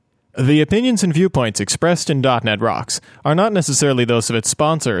The opinions and viewpoints expressed in .NET Rocks are not necessarily those of its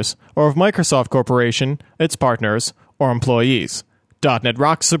sponsors, or of Microsoft Corporation, its partners, or employees. .NET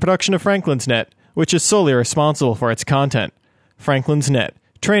Rocks is a production of Franklin's Net, which is solely responsible for its content. Franklin's Net,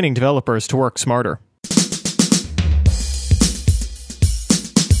 training developers to work smarter.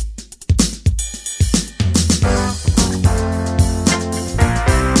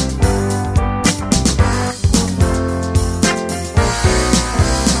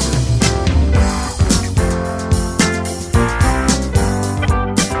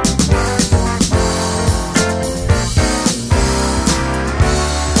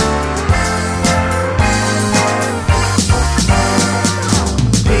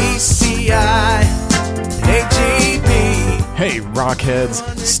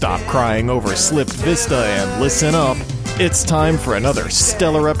 Rockheads, stop crying over Slipped Vista and listen up. It's time for another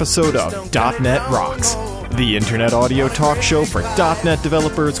stellar episode of .NET Rocks, the internet audio talk show for .NET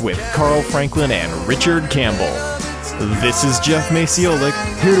developers with Carl Franklin and Richard Campbell. This is Jeff Maciolik,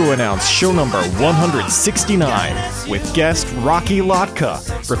 here to announce show number 169 with guest Rocky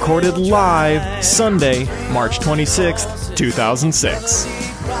Lhotka, recorded live Sunday, March 26th, 2006.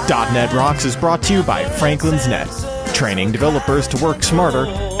 .NET Rocks is brought to you by Franklin's Net, training developers to work smarter,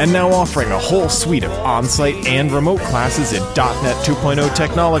 and now offering a whole suite of on-site and remote classes in .NET 2.0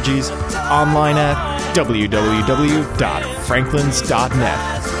 technologies online at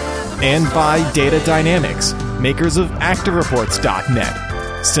www.franklins.net. And by Data Dynamics, makers of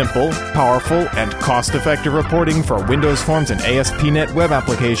ActiveReports.net. Simple, powerful, and cost-effective reporting for Windows Forms and ASP.NET web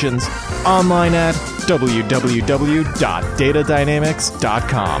applications online at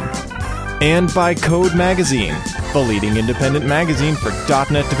www.datadynamics.com. And by Code Magazine, the leading independent magazine for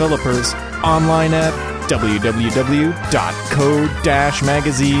 .NET developers, online at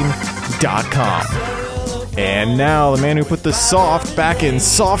www.code-magazine.com. And now, the man who put the soft back in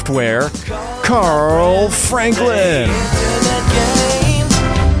software, Carl Franklin.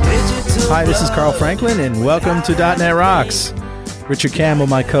 Hi, this is Carl Franklin, and welcome to .NET Rocks. Richard Campbell,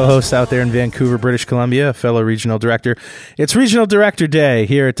 my co-host out there in Vancouver, British Columbia, fellow regional director. It's Regional Director Day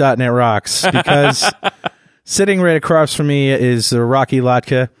here at .NET Rocks because sitting right across from me is Rocky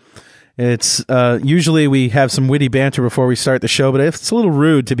Lhotka. It's usually we have some witty banter before we start the show, but it's a little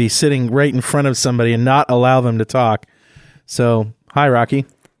rude to be sitting right in front of somebody and not allow them to talk. So, hi, Rocky.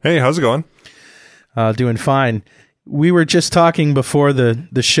 Hey, how's it going? Doing fine. We were just talking before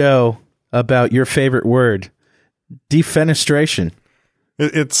the show about your favorite word, defenestration.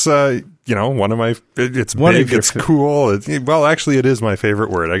 It's one of my. It's big. It's cool. Well, actually, it is my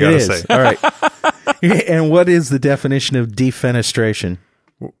favorite word. I gotta say. All right. And what is the definition of defenestration?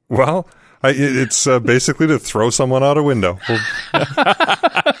 Well, it's basically to throw someone out a window.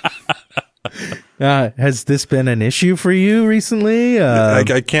 Has this been an issue for you recently?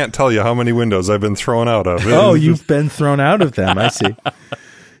 I can't tell you how many windows I've been thrown out of. Oh, you've been thrown out of them. I see.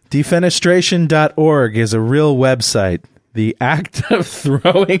 Defenestration.org is a real website. The act of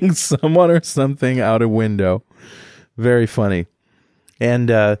throwing someone or something out a window. Very funny. And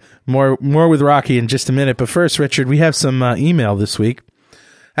more with Rocky in just a minute. But first, Richard, we have some email this week.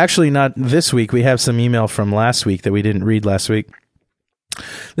 Actually, not this week. We have some email from last week that we didn't read last week.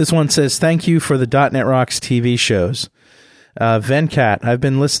 This one says, thank you for the .NET Rocks TV shows. Venkat,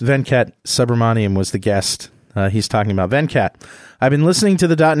 Venkat Subramaniam was the guest. He's talking about Venkat. I've been listening to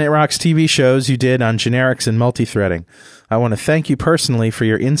the .NET Rocks TV shows you did on generics and multi-threading. I want to thank you personally for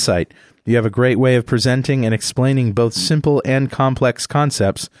your insight. You have a great way of presenting and explaining both simple and complex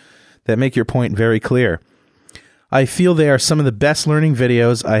concepts that make your point very clear. I feel they are some of the best learning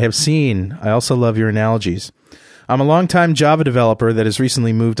videos I have seen. I also love your analogies. I'm a longtime Java developer that has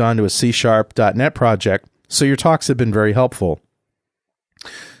recently moved on to a C#.NET project, so your talks have been very helpful.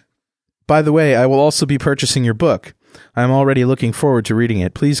 By the way, I will also be purchasing your book. I'm already looking forward to reading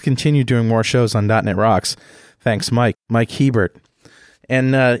it. Please continue doing more shows on .NET Rocks. Thanks, Mike Hebert.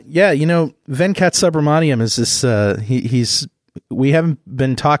 And Venkat Subramaniam is this. We haven't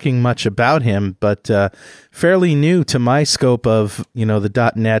been talking much about him, but fairly new to my scope of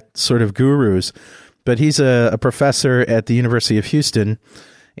the .NET sort of gurus. But he's a professor at the University of Houston,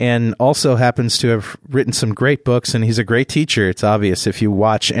 and also happens to have written some great books, and he's a great teacher. It's obvious if you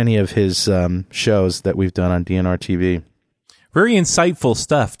watch any of his shows that we've done on DNR TV. Very insightful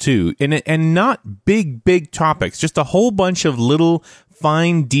stuff, too, and not big topics, just a whole bunch of little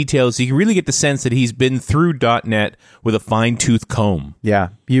fine details. You can really get the sense that he's been through .NET with a fine-tooth comb.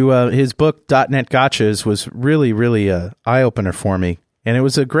 Yeah, his book, .NET Gotchas, was really an eye-opener for me, and it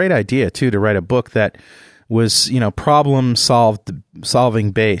was a great idea, too, to write a book that was, problem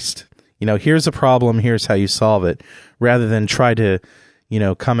solving based. Here's a problem, here's how you solve it, rather than try to,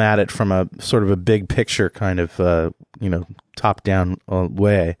 come at it from a sort of a big picture kind of, top-down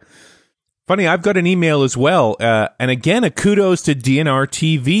way. Funny, I've got an email as well, and again, a kudos to DNR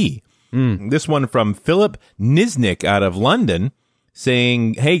TV. This one from Philip Niznik out of London,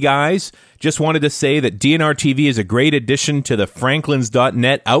 saying, "Hey guys, just wanted to say that DNR TV is a great addition to the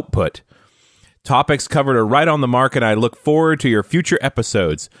Franklins.net output. Topics covered are right on the mark, and I look forward to your future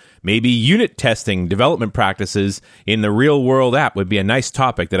episodes. Maybe unit testing development practices in the real-world app would be a nice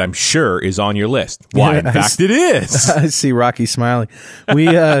topic that I'm sure is on your list." Why, in fact, it is. I see Rocky smiling. We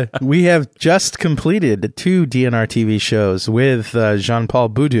have just completed 2 DNR TV shows with Jean-Paul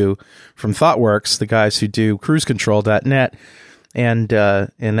Boudou from ThoughtWorks, the guys who do cruisecontrol.net, and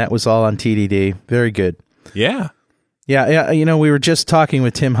that was all on TDD. Very good. Yeah. Yeah, we were just talking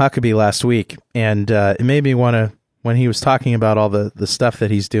with Tim Huckabee last week, and it made me want to, when he was talking about all the stuff that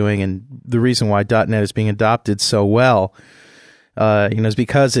he's doing and the reason why .NET is being adopted so well, is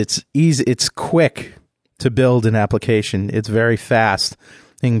because it's easy, it's quick to build an application. It's very fast,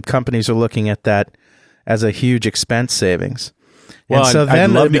 and companies are looking at that as a huge expense savings. Well, and so I'd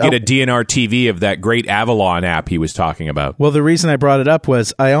love to get a DNR TV of that great Avalon app he was talking about. Well, the reason I brought it up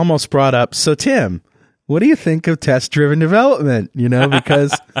was I almost brought up, so Tim, what do you think of test-driven development?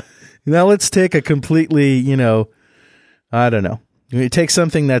 Because now let's take a completely, I don't know. You take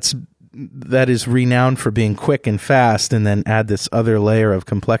something that is renowned for being quick and fast, and then add this other layer of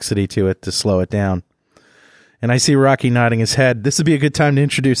complexity to it to slow it down. And I see Rocky nodding his head. This would be a good time to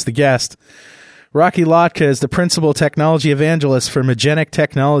introduce the guest. Rocky Lhotka is the principal technology evangelist for Magenic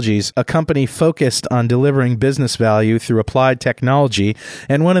Technologies, a company focused on delivering business value through applied technology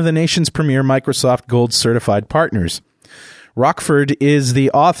and one of the nation's premier Microsoft Gold certified partners. Rockford is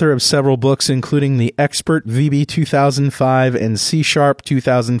the author of several books, including the Expert VB 2005 and C#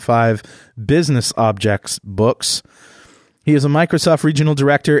 2005 Business Objects books. He is a Microsoft Regional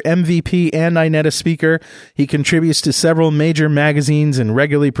Director, MVP, and INETA speaker. He contributes to several major magazines and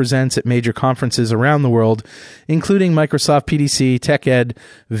regularly presents at major conferences around the world, including Microsoft PDC, TechEd,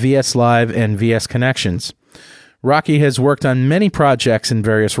 VS Live, and VS Connections. Rocky has worked on many projects in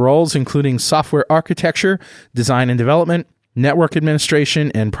various roles, including software architecture, design and development, network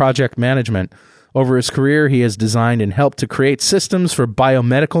administration, and project management. Over his career, he has designed and helped to create systems for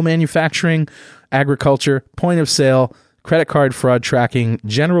biomedical manufacturing, agriculture, point of sale, credit card fraud tracking,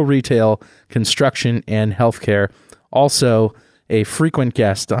 general retail, construction, and healthcare. Also, a frequent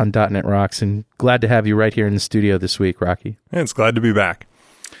guest on .NET Rocks, and glad to have you right here in the studio this week, Rocky. Yeah, it's glad to be back.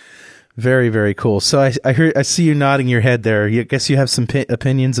 Very, very cool. So I see you nodding your head there. I guess you have some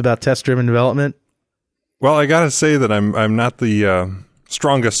opinions about test-driven development? Well, I got to say that I'm not the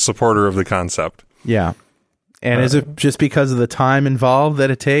strongest supporter of the concept. Yeah. And is it just because of the time involved that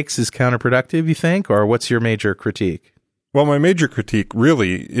it takes is counterproductive, you think? Or what's your major critique? Well, my major critique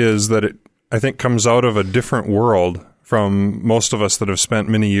really is that it, I think, comes out of a different world from most of us that have spent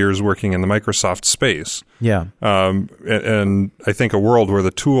many years working in the Microsoft space. Yeah. And I think a world where the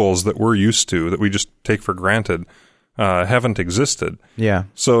tools that we're used to, that we just take for granted, haven't existed. Yeah.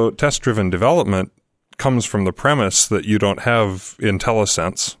 So test-driven development comes from the premise that you don't have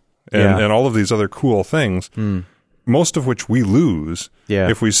IntelliSense and all of these other cool things, most of which we lose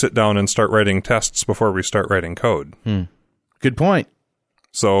if we sit down and start writing tests before we start writing code. Good point.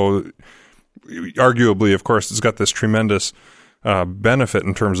 So arguably, of course, it's got this tremendous benefit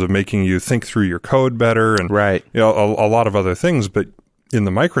in terms of making you think through your code better and a lot of other things. But in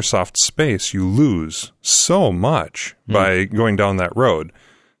the Microsoft space, you lose so much by going down that road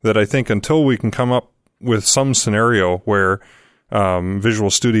that I think until we can come up with some scenario where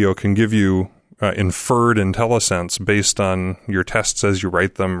Visual Studio can give you inferred IntelliSense based on your tests as you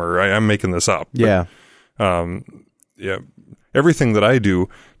write them, or I'm making this up. Yeah. But, everything that I do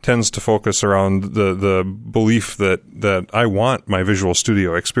tends to focus around the belief that I want my Visual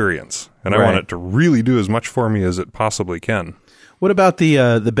Studio experience, and I want it to really do as much for me as it possibly can. What about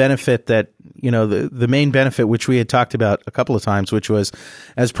the benefit that, the main benefit which we had talked about a couple of times, which was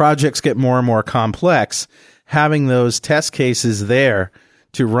as projects get more and more complex, having those test cases there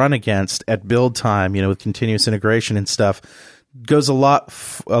to run against at build time, with continuous integration and stuff, goes a lot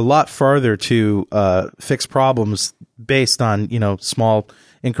farther to fix problems based on small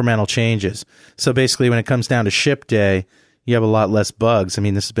incremental changes. So basically, when it comes down to ship day, you have a lot less bugs. I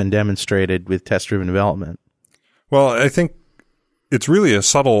mean, this has been demonstrated with test-driven development. Well, I think it's really a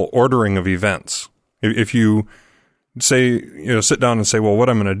subtle ordering of events. If you say, sit down and say, well, what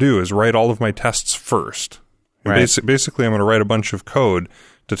I'm going to do is write all of my tests first. Basically, I'm going to write a bunch of code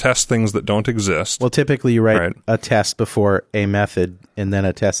to test things that don't exist. Well, typically you write a test before a method, and then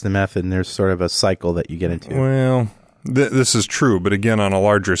a test the method, and there's sort of a cycle that you get into. Well, This is true, but again, on a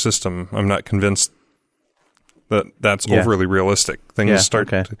larger system, I'm not convinced that that's overly realistic. Things start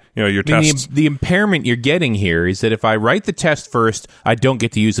to, your tests. The impairment you're getting here is that if I write the test first, I don't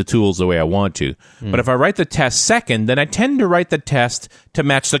get to use the tools the way I want to. But if I write the test second, then I tend to write the test to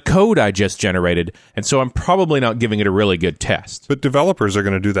match the code I just generated, and so I'm probably not giving it a really good test. But developers are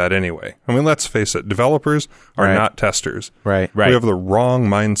going to do that anyway. I mean, let's face it, developers are not testers. Right. We have the wrong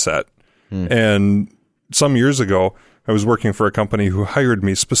mindset. And some years ago, I was working for a company who hired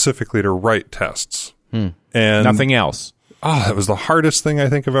me specifically to write tests. And nothing else. That was the hardest thing I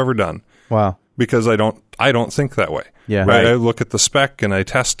think I've ever done. Wow. Because I don't think that way. Yeah. Right? I look at the spec and I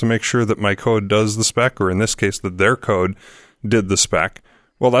test to make sure that my code does the spec, or in this case, that their code did the spec.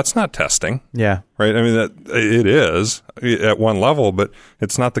 Well, that's not testing. Yeah. Right? I mean, it is at one level, but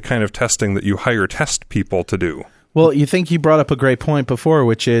it's not the kind of testing that you hire test people to do. Well, you brought up a great point before,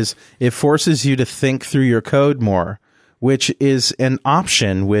 which is it forces you to think through your code more, which is an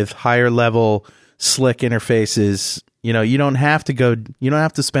option with higher level slick interfaces. You don't have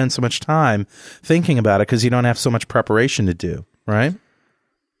to spend so much time thinking about it because you don't have so much preparation to do, right?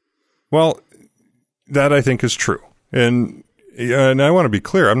 Well, that I think is true. And I want to be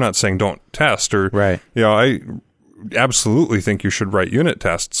clear, I'm not saying don't test or, I absolutely think you should write unit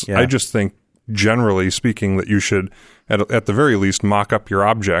tests. Yeah. I just think, generally speaking, that you should, at the very least, mock up your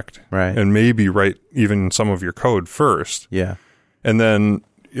object and maybe write even some of your code first. Yeah. And then,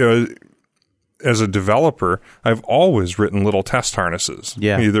 as a developer, I've always written little test harnesses.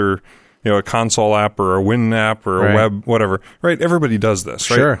 Yeah. Either, a console app or a Win app or a web, whatever. Right? Everybody does this,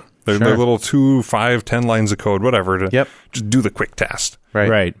 right? Sure. They're little 2, 5, 10 lines of code, whatever, to just do the quick test.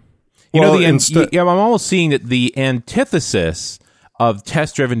 Right. I'm almost seeing that the antithesis of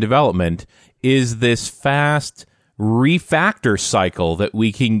test-driven development is this fast refactor cycle that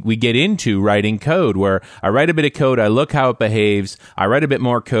we get into writing code, where I write a bit of code, I look how it behaves, I write a bit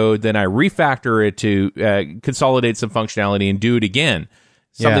more code, then I refactor it to consolidate some functionality and do it again.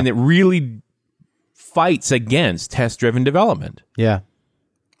 Something that really fights against test-driven development. Yeah.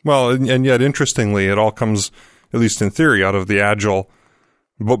 Well, and yet, interestingly, it all comes, at least in theory, out of the Agile.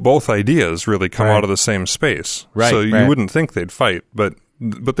 Both ideas really come out of the same space. Right. So you wouldn't think they'd fight, but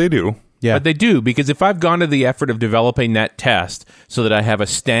they do. Yeah. But they do, because if I've gone to the effort of developing that test so that I have a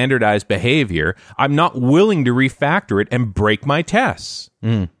standardized behavior, I'm not willing to refactor it and break my tests.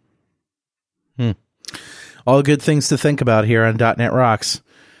 All good things to think about here on .NET Rocks.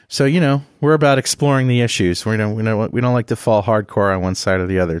 So, we're about exploring the issues. We don't like to fall hardcore on one side or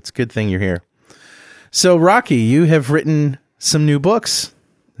the other. It's a good thing you're here. So, Rocky, you have written some new books,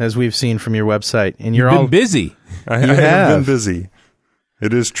 as we've seen from your website, and you've been busy. I have been busy.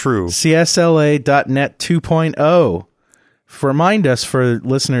 It is true. CSLA.NET 2.0. Remind us, for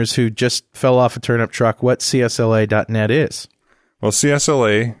listeners who just fell off a turnip truck, what CSLA.NET is. Well,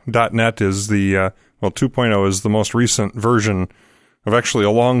 CSLA.NET is 2.0 is the most recent version of actually a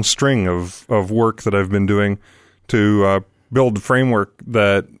long string of work that I've been doing to build a framework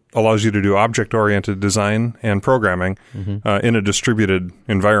that allows you to do object-oriented design and programming in a distributed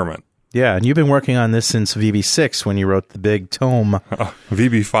environment. Yeah, and you've been working on this since VB6 when you wrote the big tome.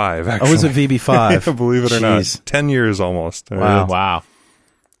 VB5, actually. Oh, was it VB5? Yeah, believe it or not. 10 years almost. Wow.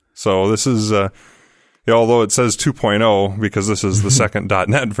 So this is, although it says 2.0 because this is the second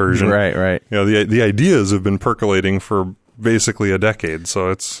 .NET version. Right. The ideas have been percolating for basically a decade, so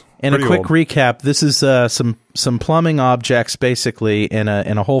it's And a quick old. recap, this is some plumbing objects basically in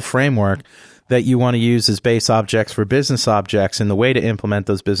a whole framework that you want to use as base objects for business objects, and the way to implement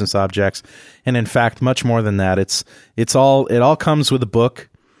those business objects. And in fact, much more than that. It all comes with a book,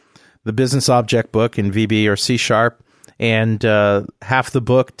 the business object book in VB or C#, and half the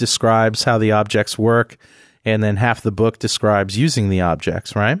book describes how the objects work, and then half the book describes using the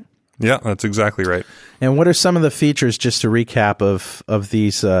objects, right? Yeah, that's exactly right. And what are some of the features, just to recap, of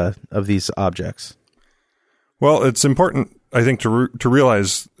these objects? Well, it's important, I think, to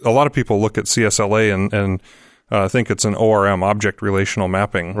realize a lot of people look at CSLA and think it's an ORM, object relational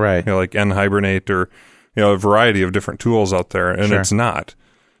mapping, right? Like NHibernate or a variety of different tools out there, and It's not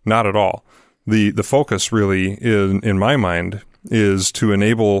at all. The focus really, in my mind, is to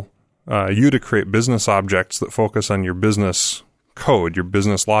enable you to create business objects that focus on your business code, your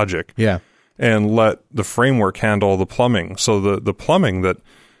business logic, and let the framework handle the plumbing. So the plumbing that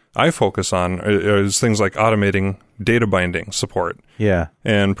I focus on is things like automating data binding support,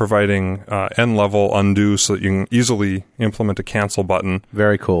 and providing n-level undo so that you can easily implement a cancel button.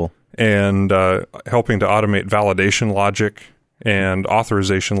 Very cool. And helping to automate validation logic and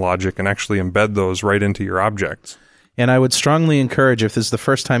authorization logic and actually embed those right into your objects. And I would strongly encourage, if this is the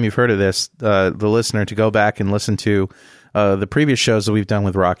first time you've heard of this, the listener to go back and listen to the previous shows that we've done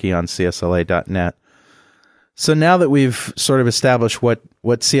with Rocky on CSLA.net. So now that we've sort of established what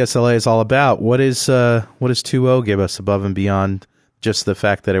CSLA is all about, what does 2.0 give us above and beyond just the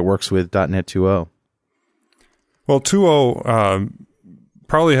fact that it works with .NET 2.0? Well, 2.0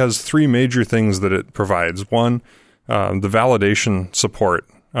 probably has three major things that it provides. One, the validation support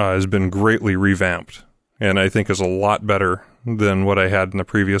has been greatly revamped, and I think is a lot better than what I had in the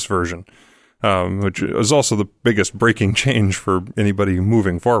previous version, which is also the biggest breaking change for anybody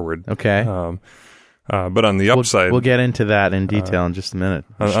moving forward. Okay. But on the upside... We'll get into that in detail in just a minute.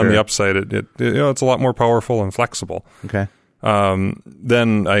 On the upside, it's a lot more powerful and flexible. Okay.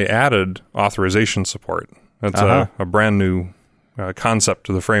 Then I added authorization support. That's a brand new concept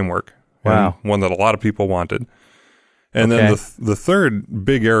to the framework. Wow. And one that a lot of people wanted. And then the third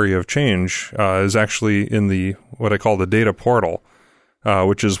big area of change is actually in what I call the data portal,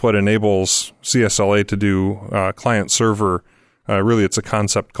 which is what enables CSLA to do client-server. Really, it's a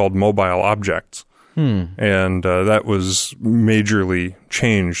concept called mobile objects. And that was majorly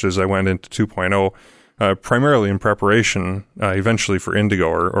changed as I went into 2.0, primarily in preparation eventually for Indigo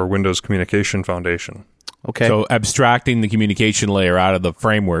or Windows Communication Foundation. Okay. So abstracting the communication layer out of the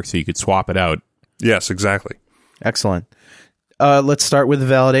framework so you could swap it out. Yes, exactly. Excellent. Let's start with the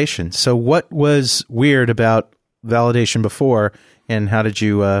validation. So what was weird about validation before, and how did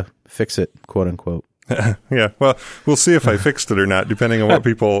you fix it, quote unquote? Yeah, well, we'll see if I fixed it or not, depending on what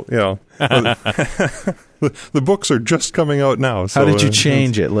people, the books are just coming out now. So, how did you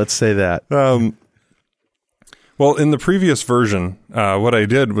change it? Let's say that. Well, in the previous version, what I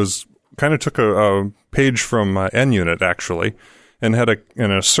did was kind of took a page from NUnit, actually, and had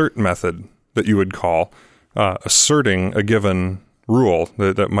an assert method that you would call asserting a given rule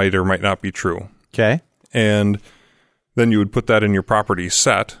that might or might not be true. Okay. And then you would put that in your property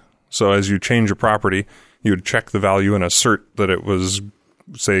set. So as you change a property, you would check the value and assert that it was,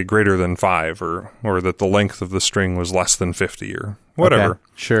 say, greater than 5 or that the length of the string was less than 50 or whatever. Okay.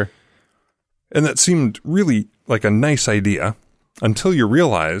 Sure. And that seemed really like a nice idea until you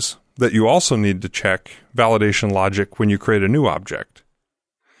realize that you also need to check validation logic when you create a new object.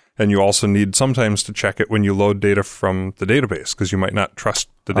 And you also need sometimes to check it when you load data from the database because you might not trust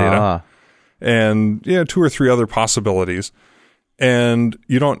the data. And 2 or 3 other possibilities. And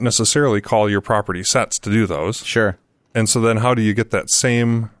you don't necessarily call your property sets to do those. Sure. And so then how do you get that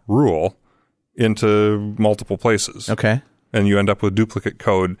same rule into multiple places? Okay. And you end up with duplicate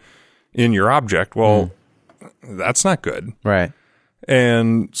code in your object. Well, that's not good. Right.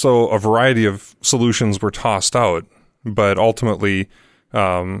 And so a variety of solutions were tossed out. But ultimately,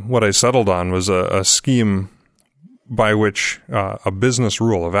 what I settled on was a scheme by which a business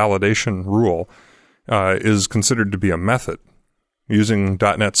rule, a validation rule, is considered to be a method. Using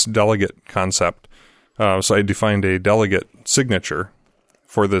 .NET's delegate concept. So I defined a delegate signature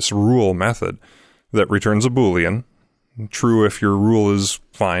for this rule method that returns a Boolean, true if your rule is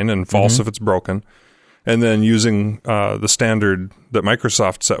fine and false if it's broken. And then using the standard that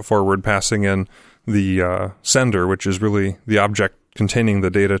Microsoft set forward, passing in the sender, which is really the object containing the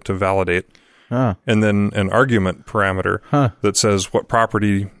data to validate. And then an argument parameter that says what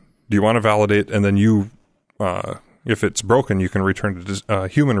property do you want to validate, and then you... if it's broken, you can return a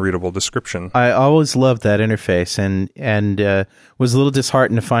human-readable description. I always loved that interface and was a little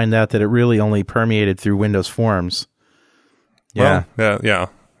disheartened to find out that it really only permeated through Windows Forms. Yeah. Well, yeah.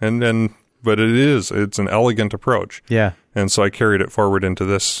 But it's an elegant approach. Yeah. And so I carried it forward into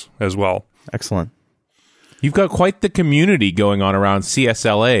this as well. Excellent. You've got quite the community going on around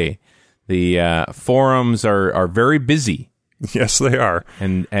CSLA. The forums are very busy. Yes, they are.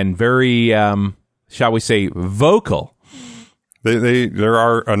 And very... shall we say, vocal. There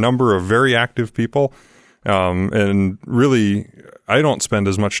are a number of very active people, and really, I don't spend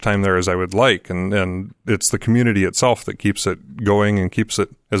as much time there as I would like, and it's the community itself that keeps it going and keeps it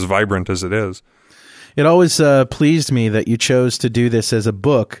as vibrant as it is. It always pleased me that you chose to do this as a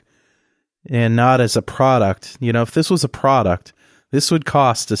book and not as a product. If this was a product, this would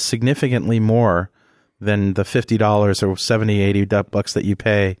cost us significantly more than the $50 or $70, $80 that you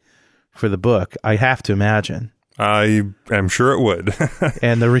pay for the book, I have to imagine. I am sure it would.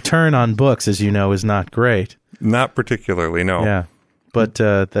 And the return on books, as you know, is not great. Not particularly, no. Yeah. But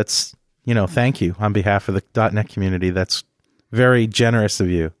that's, thank you on behalf of the .NET community. That's very generous of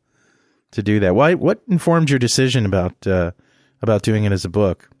you to do that. What informed your decision about doing it as a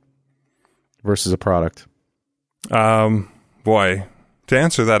book versus a product? Boy, to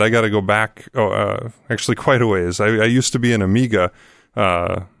answer that, I got to go back actually quite a ways. I used to be an Amiga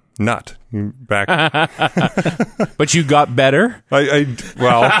nut back. But you got better?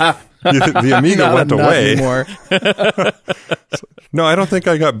 Well, the Amiga went away. No, I don't think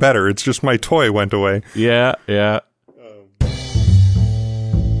I got better. It's just my toy went away. Yeah. Yeah,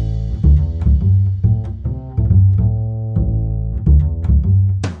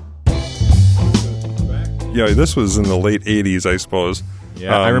 this was in the late 80s, I suppose.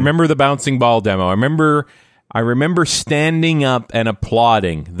 Yeah, I remember the bouncing ball demo. I remember standing up and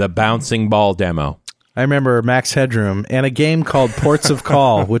applauding the bouncing ball demo. I remember Max Headroom and a game called Ports of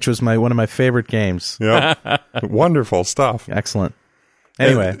Call, which was one of my favorite games. Yeah, wonderful stuff. Excellent.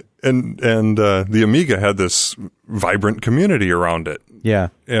 Anyway, and the Amiga had this vibrant community around it. Yeah,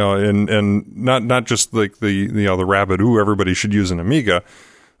 and not just like the rabbit, ooh, everybody should use an Amiga,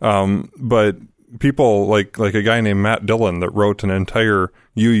 but people like a guy named Matt Dillon that wrote an entire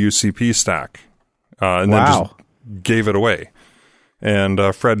UUCP stack, and then just gave it away.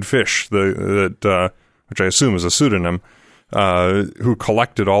 And Fred Fish, which I assume is a pseudonym, who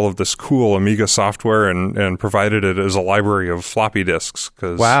collected all of this cool Amiga software and provided it as a library of floppy disks.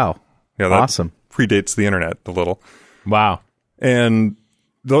 Wow. Yeah, that awesome. Predates the internet a little. Wow. And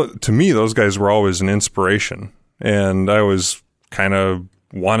to me, those guys were always an inspiration. And I always kind of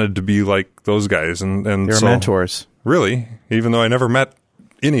wanted to be like those guys. And Your mentors. Really, even though I never met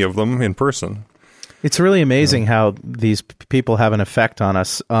any of them in person. It's really amazing how these people have an effect on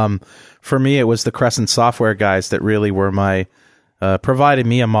us. For me, it was the Crescent Software guys that really were provided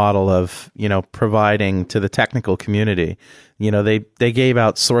me a model of, providing to the technical community. They gave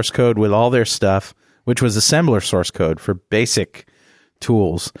out source code with all their stuff, which was assembler source code for basic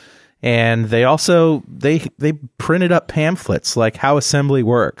tools. And they also, they printed up pamphlets like how assembly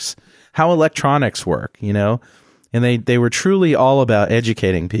works, how electronics work, and they were truly all about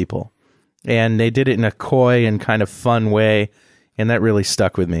educating people. And they did it in a coy and kind of fun way, and that really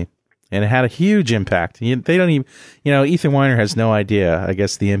stuck with me. And it had a huge impact. They don't even, Ethan Weiner has no idea, I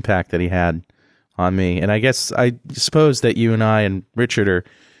guess, the impact that he had on me. And I suppose that you and I and Richard are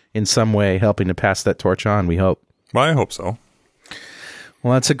in some way helping to pass that torch on, we hope. Well, I hope so.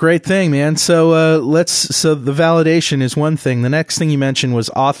 Well, that's a great thing, man. So so the validation is one thing. The next thing you mentioned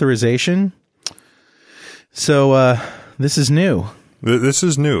was authorization. So this is new. This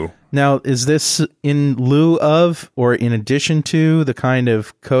is new. Now, is this in lieu of or in addition to the kind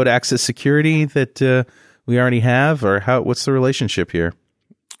of code access security that we already have, or what's the relationship here?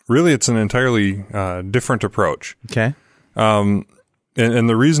 Really, it's an entirely different approach. Okay. And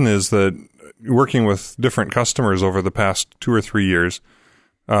the reason is that working with different customers over the past 2 or 3 years,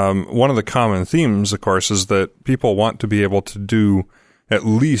 one of the common themes, of course, is that people want to be able to do at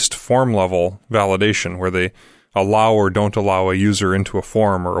least form-level validation, where they allow or don't allow a user into a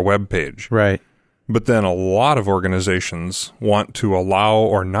form or a web page. Right. But then a lot of organizations want to allow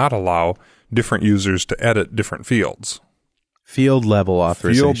or not allow different users to edit different fields. Field level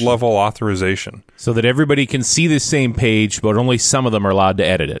authorization. Field level authorization. So that everybody can see the same page, but only some of them are allowed to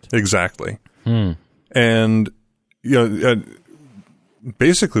edit it. Exactly. And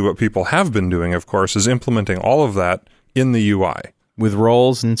basically what people have been doing, of course, is implementing all of that in the UI. With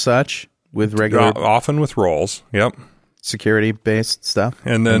roles and such? With regular... often with roles, yep. Security-based stuff?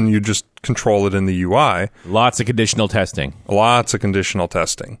 And then you just control it in the UI. Lots of conditional testing.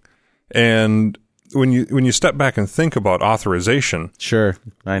 And when you step back and think about authorization... Sure,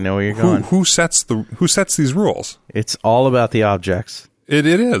 I know where you're going. Who sets these rules? It's all about the objects. It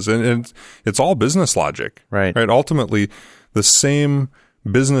is, and it's all business logic. Right. Ultimately, the same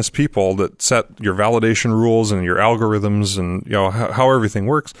business people that set your validation rules and your algorithms and how everything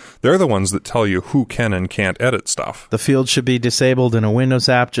works, they're the ones that tell you who can and can't edit stuff. The field should be disabled in a Windows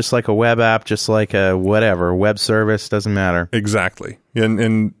app, just like a web app, just like a whatever, web service, doesn't matter. Exactly.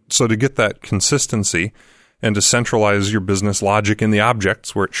 And so to get that consistency and to centralize your business logic in the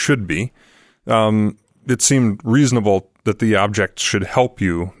objects where it should be, it seemed reasonable that the objects should help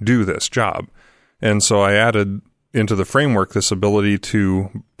you do this job. And so I added into the framework this ability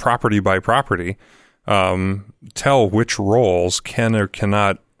to, property by property, tell which roles can or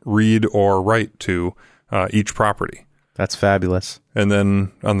cannot read or write to each property. That's fabulous. And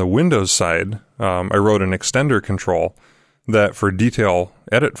then on the Windows side, I wrote an extender control that for detail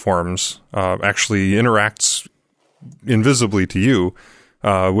edit forms actually interacts invisibly to you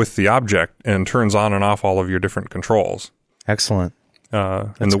with the object and turns on and off all of your different controls. Excellent.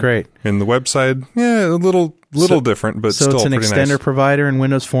 That's great. In the website, a little different, but still pretty nice. So it's an extender provider in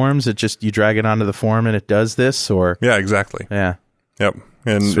Windows Forms. It just, you drag it onto the form and it does this, or? Yeah, exactly. Yeah. Yep.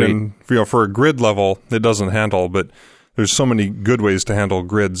 And for a grid level, it doesn't handle, but there's so many good ways to handle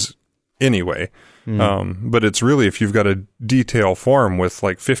grids anyway. But it's really, if you've got a detail form with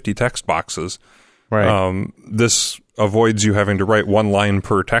like 50 text boxes, right. This avoids you having to write one line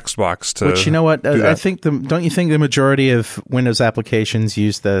per text box to. Which, you know what? I think don't you think the majority of Windows applications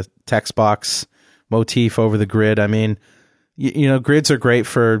use the text box motif over the grid? I mean, you know, grids are great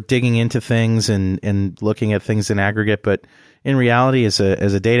for digging into things and looking at things in aggregate, but in reality, as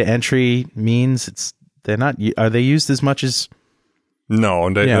a data entry means, they're not. Are they used as much as? No,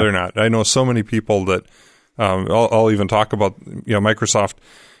 they're not. I know so many people that I'll even talk about. You know, Microsoft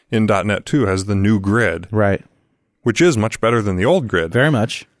in .NET 2 has the new grid, right? Which is much better than the old grid, very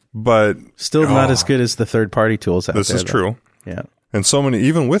much, but still not as good as the third-party tools out there. This is true. Yeah, and so many,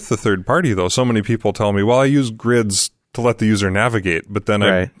 even with the third party, though, so many people tell me, "Well, I use grids to let the user navigate," but then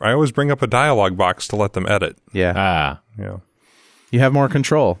I always bring up a dialog box to let them edit. Yeah, yeah. You have more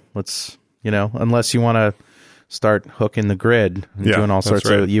control. Unless you want to start hooking the grid and doing all sorts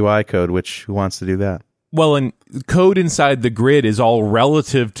of UI code, which who wants to do that? Well, and code inside the grid is all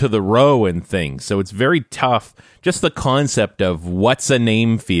relative to the row and things, so it's very tough. Just the concept of what's a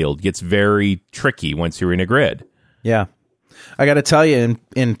name field gets very tricky once you're in a grid. Yeah. I got to tell you,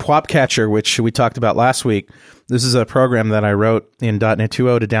 in Popcatcher, which we talked about last week, this is a program that I wrote in .NET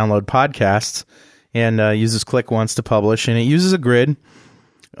 2.0 to download podcasts, and uses click once to publish, and it uses a grid.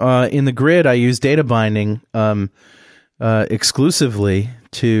 In the grid, I use data binding exclusively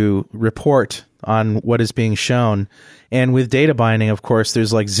to report on what is being shown. And with data binding, of course,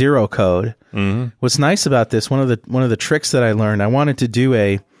 there's like zero code. Mm-hmm. What's nice about this, one of the tricks that I learned, I wanted to do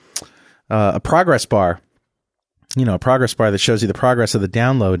a progress bar. You know, a progress bar that shows you the progress of the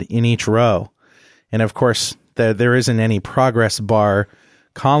download in each row. And of course, there isn't any progress bar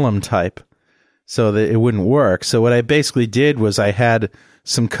column type, so that it wouldn't work. So what I basically did was I had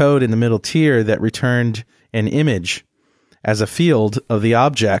some code in the middle tier that returned an image as a field of the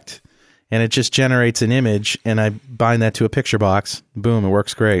object, and it just generates an image, and I bind that to a picture box. Boom, it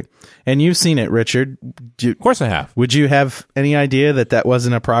works great. And you've seen it, Richard. Of course I have. Would you have any idea that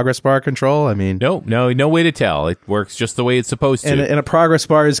wasn't a progress bar control? I mean... No way to tell. It works just the way it's supposed to. And a progress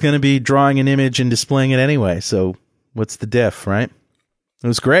bar is going to be drawing an image and displaying it anyway, so what's the diff, right? It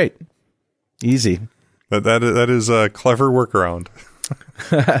was great. Easy. That is a clever workaround.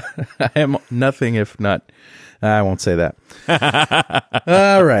 I am nothing if not... I won't say that.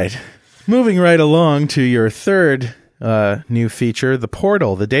 All right. Moving right along to your third new feature, the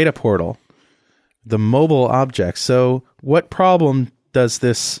portal, the data portal, the mobile object. So what problem does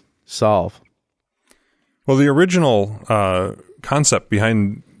this solve? Well, the original concept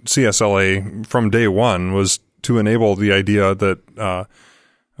behind CSLA from day one was to enable the idea that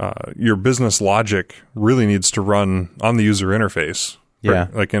your business logic really needs to run on the user interface. Yeah.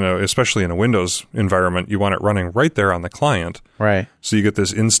 Like especially in a Windows environment, you want it running right there on the client. Right. So you get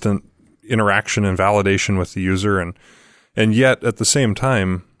this instant interaction and validation with the user, and yet at the same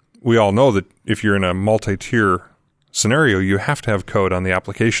time, we all know that if you're in a multi-tier scenario, you have to have code on the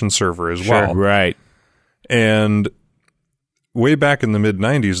application server as well. Right. And way back in the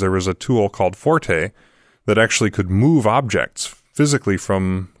mid-90s, there was a tool called Forte that actually could move objects physically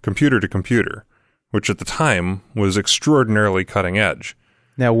from computer to computer, which at the time was extraordinarily cutting edge.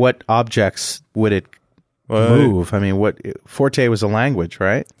 Now, what objects would it move? I mean, Forte was a language,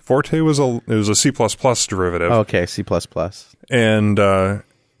 right? Forte was a C++ derivative. Okay, C++. And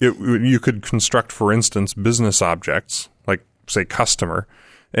you could construct, for instance, business objects, like, say, customer,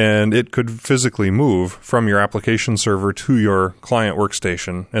 and it could physically move from your application server to your client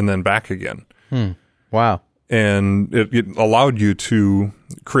workstation and then back again. Wow. And it allowed you to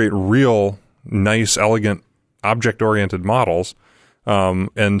create real nice, elegant, object-oriented models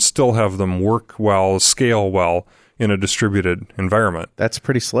and still have them work well, scale well in a distributed environment. That's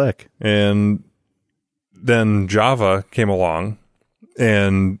pretty slick. And then Java came along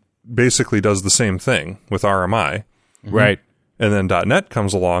and basically does the same thing with RMI. Right. And then .NET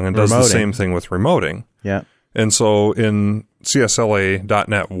comes along and does the same thing with remoting. Yeah. And so in CSLA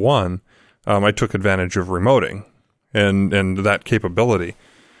 .NET 1, I took advantage of remoting and that capability.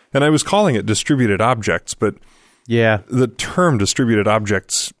 And I was calling it distributed objects, but the term distributed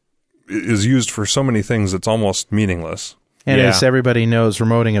objects is used for so many things it's almost meaningless. And as everybody knows,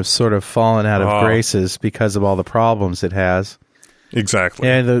 remoting has sort of fallen out of graces because of all the problems it has. Exactly.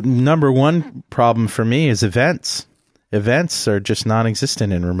 And the number one problem for me is events. Events are just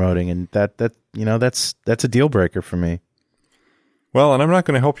non-existent in remoting, and that's a deal breaker for me. Well, and I'm not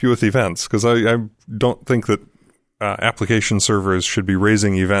going to help you with events because I don't think that application servers should be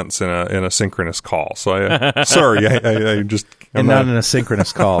raising events in a synchronous call. So sorry, I just and not in a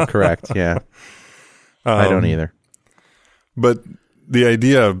synchronous call. Correct? Yeah, I don't either. But the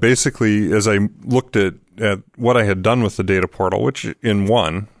idea basically, as I looked at what I had done with the data portal, which in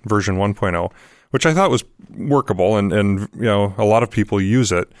version 1.0, which I thought was workable, and a lot of people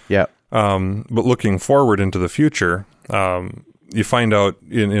use it. Yeah. But looking forward into the future, you find out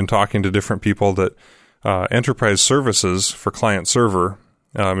in talking to different people that enterprise services for client server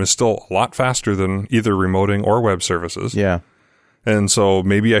is still a lot faster than either remoting or web services. Yeah. And so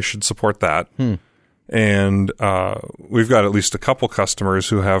maybe I should support that. And we've got at least a couple customers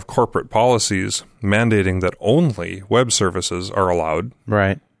who have corporate policies mandating that only web services are allowed.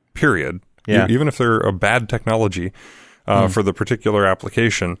 Right. Period. Yeah. Even if they're a bad technology for the particular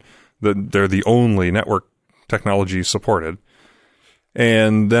application, that they're the only network technology supported.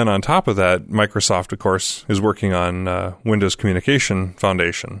 And then on top of that, Microsoft, of course, is working on Windows Communication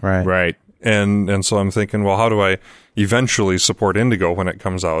Foundation. Right. And so I'm thinking, well, how do I eventually support Indigo when it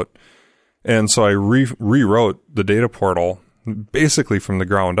comes out? And so I rewrote the data portal basically from the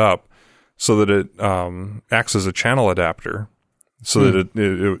ground up so that it acts as a channel adapter, so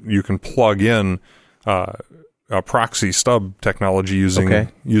that you can plug in a proxy stub technology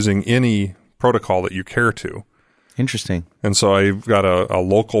using any protocol that you care to. Interesting. And so I've got a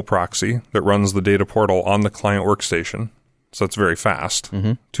local proxy that runs the data portal on the client workstation. So it's very fast,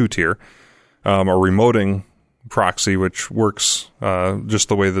 2-tier. A remoting proxy, which works just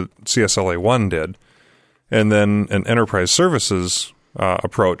the way that CSLA1 did. And then an enterprise services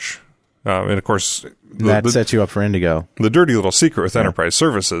approach. And of course, that sets you up for Indigo. The dirty little secret with enterprise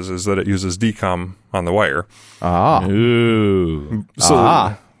services is that it uses DCOM on the wire. Ooh.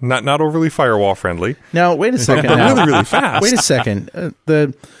 So not overly firewall friendly. Now, wait a second. Really fast. Wait a second.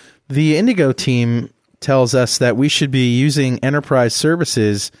 The Indigo team tells us that we should be using enterprise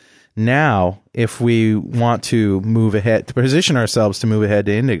services now if we want to move ahead, to position ourselves to move ahead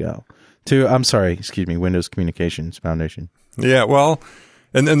to Indigo. Windows Communications Foundation. Yeah, well,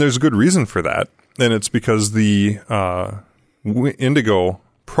 and there's good reason for that. And it's because the Indigo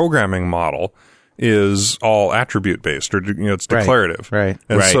programming model is all attribute-based, or it's declarative. Right.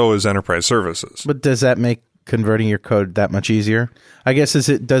 And so is enterprise services. But does that make converting your code that much easier? I guess,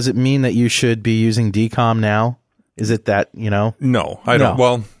 does it mean that you should be using DCOM now? Is it that, No, I don't.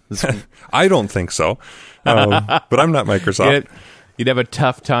 Well, I don't think so. But I'm not Microsoft. You'd have a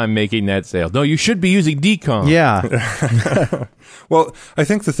tough time making that sale. No, you should be using DCOM. Yeah. Well, I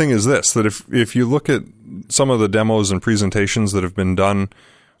think the thing is this, that if you look at some of the demos and presentations that have been done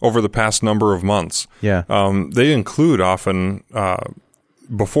over the past number of months, they include often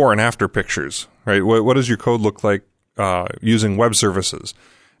before and after pictures, right? What does your code look like using web services?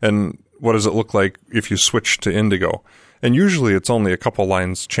 And what does it look like if you switch to Indigo? And usually it's only a couple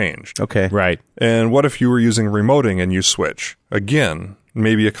lines changed. Okay. Right. And what if you were using remoting and you switch? Again,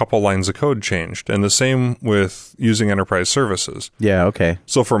 maybe a couple lines of code changed. And the same with using enterprise services. Yeah, okay.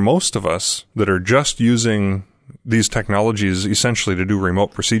 So for most of us that are just using these technologies essentially to do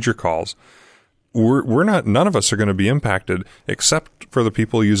remote procedure calls, none of us are going to be impacted except for the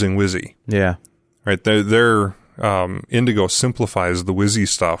people using WYSI. Yeah. Right. Their Indigo simplifies the WYSI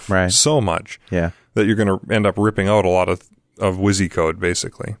stuff so much that you're going to end up ripping out a lot of WYSI code,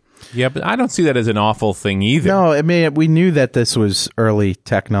 basically. Yeah, but I don't see that as an awful thing either. No, I mean, we knew that this was early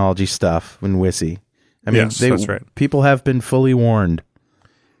technology stuff in WYSI. I mean, yes, that's right. People have been fully warned.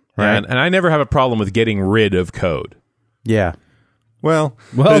 Right? And I never have a problem with getting rid of code. Yeah. Well,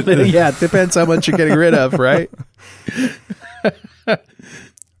 it depends how much you're getting rid of, right?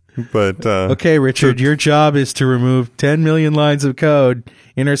 But okay, Richard, your job is to remove 10 million lines of code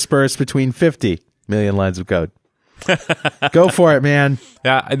interspersed between 50 million lines of code. Go for it, man.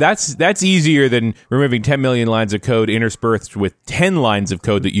 That's easier than removing 10 million lines of code interspersed with 10 lines of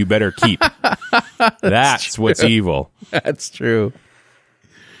code that you better keep. That's what's evil. That's true.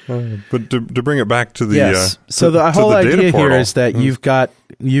 But to bring it back to the so the whole idea here is that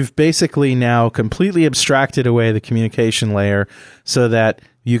you've basically now completely abstracted away the communication layer so that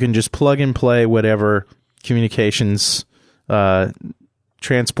you can just plug and play whatever communications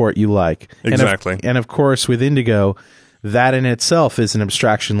transport you like. Exactly. And of course, with Indigo, that in itself is an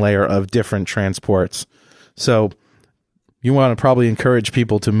abstraction layer of different transports. So you want to probably encourage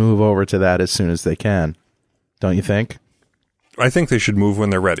people to move over to that as soon as they can, don't you think? I think they should move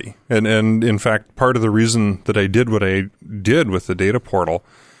when they're ready. And in fact, part of the reason that I did what I did with the data portal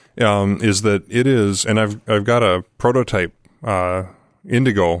is that it is, and I've got a prototype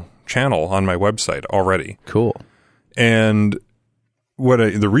Indigo channel on my website already. Cool. And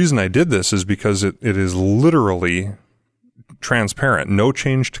the reason I did this is because it is literally transparent, no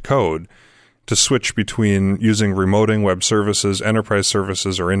change to code, to switch between using remoting, web services, enterprise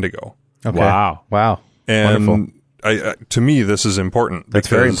services, or Indigo. Okay. Wow. And wonderful. to me, this is important. That's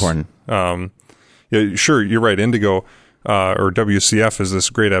very important. Yeah, sure, you're right. Indigo or WCF is this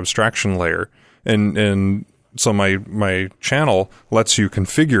great abstraction layer, and so my channel lets you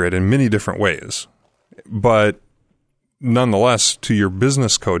configure it in many different ways. But nonetheless, to your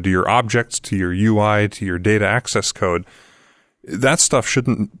business code, to your objects, to your UI, to your data access code, that stuff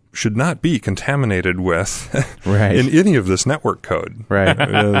should not be contaminated with in any of this network code. Right.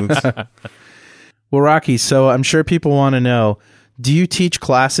 Well, Rocky, so I'm sure people want to know, do you teach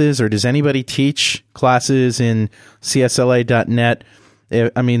classes, or does anybody teach classes in CSLA.net?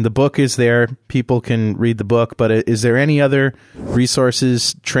 I mean, the book is there. People can read the book, but is there any other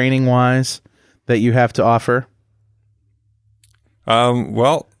resources training-wise that you have to offer?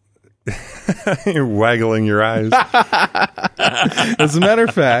 Well, you're waggling your eyes. As a matter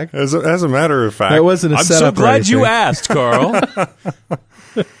of fact. As a matter of fact. That wasn't a setup. I'm so glad you asked, Carl.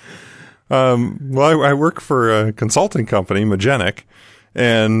 Well, I work for a consulting company, Magenic,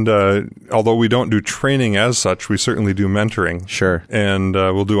 and although we don't do training as such, we certainly do mentoring. Sure. And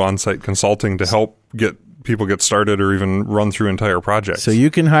we'll do on-site consulting to help people get started or even run through entire projects. So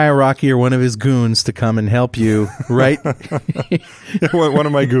you can hire Rocky or one of his goons to come and help you, right? One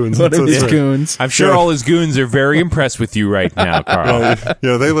of my goons. One of his goons. I'm sure all his goons are very impressed with you right now, Carl.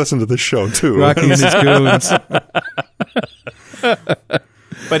 Yeah, they listen to this show too. Rocky and his goons.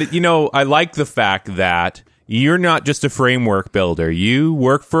 But, I like the fact that you're not just a framework builder. You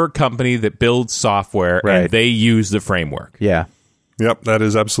work for a company that builds software, right, and they use the framework. Yeah. Yep, that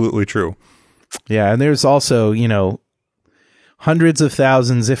is absolutely true. Yeah, and there's also, hundreds of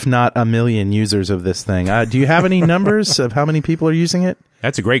thousands, if not a million users of this thing. Do you have any numbers of how many people are using it?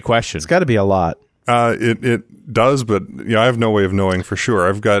 That's a great question. It's got to be a lot. It does, but I have no way of knowing for sure.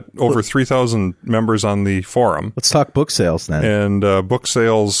 I've got over 3,000 members on the forum. Let's talk book sales then. And book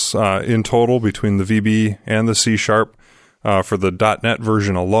sales in total between the VB and the C# for the .NET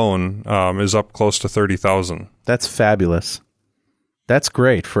version alone is up close to 30,000. That's fabulous. That's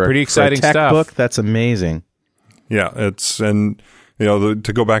great for pretty exciting for a tech stuff. book. That's amazing. Yeah, to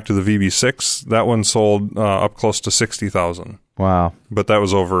go back to the VB6, that one sold up close to 60,000. Wow! But that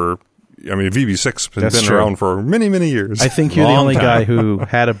was over. VB6 has been around for many, many years. I think you're the only guy who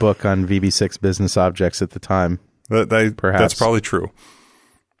had a book on VB6 business objects at the time. Perhaps that's probably true.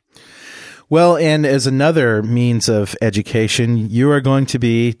 Well, and as another means of education, you are going to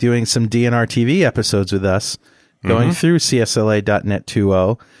be doing some DNR TV episodes with us, going through CSLA.NET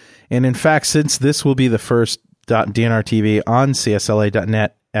 2.0. And in fact, since this will be the first DNR TV on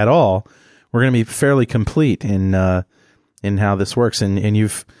CSLA.NET at all, we're going to be fairly complete in how this works. And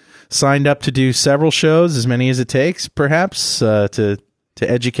you've signed up to do several shows, as many as it takes, perhaps, to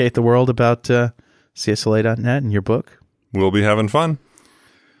educate the world about CSLA.NET and your book. We'll be having fun.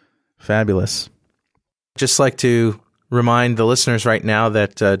 Fabulous. Just like to remind the listeners right now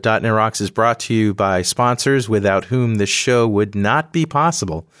that .NET Rocks is brought to you by sponsors without whom this show would not be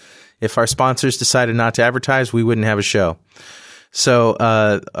possible. If our sponsors decided not to advertise, we wouldn't have a show. So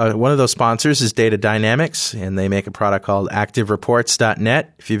one of those sponsors is Data Dynamics, and they make a product called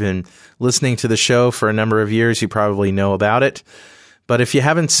ActiveReports.net. If you've been listening to the show for a number of years, you probably know about it. But if you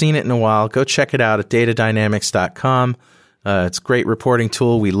haven't seen it in a while, go check it out at datadynamics.com. It's a great reporting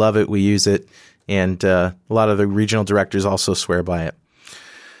tool. We love it. We use it. And a lot of the regional directors also swear by it.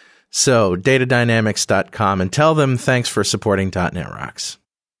 So datadynamics.com, and tell them thanks for supporting .NET Rocks.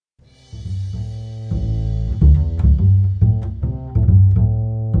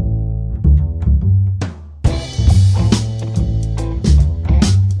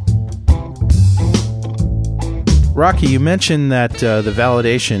 Rocky, you mentioned that the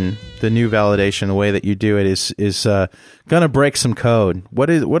validation, the new validation, the way that you do it is going to break some code. What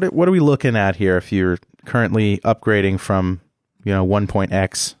are we looking at here if you're currently upgrading from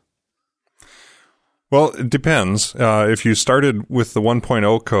 1.x? Well, it depends. If you started with the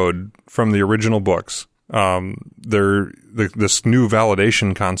 1.0 code from the original books, this new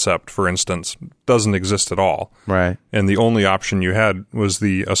validation concept, for instance, doesn't exist at all. Right. And the only option you had was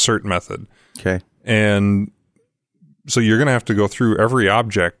the assert method. Okay. And so you're going to have to go through every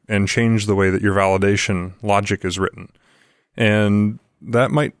object and change the way that your validation logic is written. And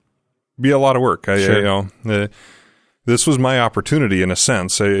that might be a lot of work. Sure. This was my opportunity in a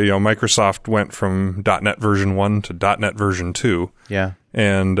sense. Microsoft went from .NET version 1 to .NET version 2. Yeah.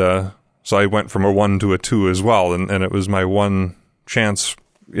 And so I went from a 1 to a 2 as well. And it was my one chance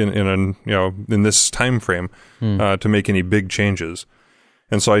in this time frame to make any big changes.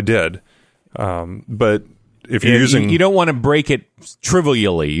 And so I did. But if you're using... You don't want to break it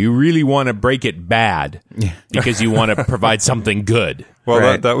trivially. You really want to break it bad because you want to provide something good. Well,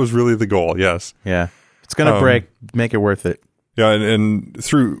 right. that was really the goal, yes. Yeah. It's going to break. Make it worth it. Yeah, and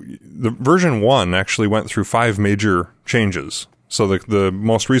through the version 1 actually went through 5 major changes. So the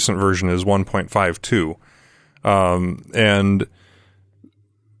most recent version is 1.52. And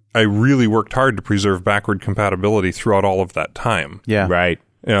I really worked hard to preserve backward compatibility throughout all of that time. Yeah. Right.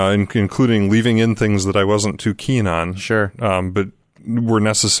 Including leaving in things that I wasn't too keen on. Sure. But were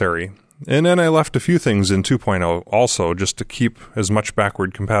necessary. And then I left a few things in 2.0 also, just to keep as much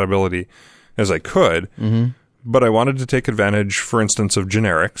backward compatibility as I could. Mm-hmm. But I wanted to take advantage, for instance, of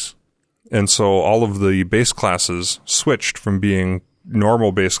generics. And so all of the base classes switched from being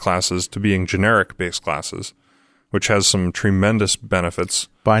normal base classes to being generic base classes, which has some tremendous benefits.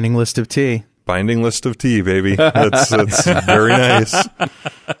 Binding list of T. Binding list of T, baby. That's very nice.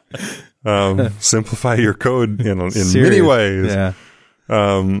 Simplify your code in many ways. Yeah.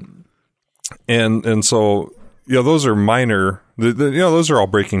 And so, those are minor. Those are all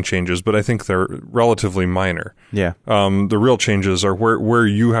breaking changes, but I think they're relatively minor. Yeah. The real changes are where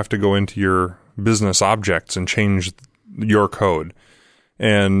you have to go into your business objects and change your code.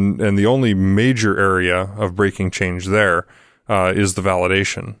 And the only major area of breaking change there is the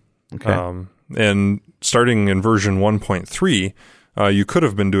validation. Okay. And starting in version 1.3, you could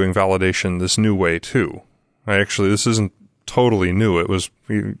have been doing validation this new way too. This isn't totally new. It was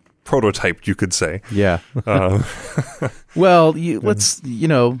prototyped, you could say. Yeah. Well,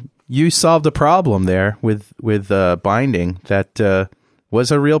 you solved a problem there with binding that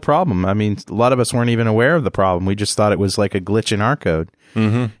was a real problem. I mean, a lot of us weren't even aware of the problem. We just thought it was like a glitch in our code.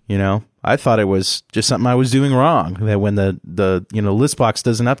 Mm-hmm. I thought it was just something I was doing wrong. That when the list box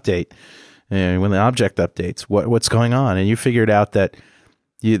doesn't update, and when the object updates, what's going on? And you figured out that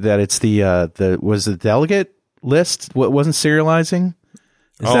it's the was the delegate list what wasn't serializing.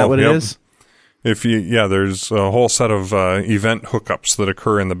 Is that what it is? There's a whole set of event hookups that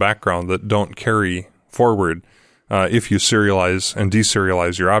occur in the background that don't carry forward if you serialize and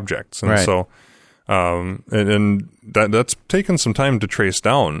deserialize your objects. And so, and that's taken some time to trace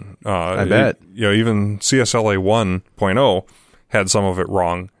down. I bet. Even CSLA 1.0 had some of it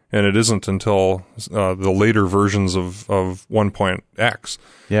wrong, and it isn't until the later versions of 1.x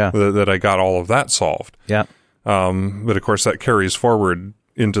that I got all of that solved. Yeah. But of course that carries forward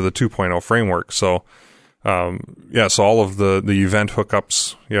into the 2.0 framework. So, so all of the event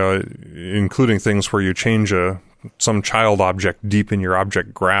hookups, including things where you change some child object deep in your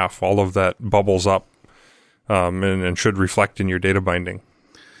object graph, all of that bubbles up, and should reflect in your data binding.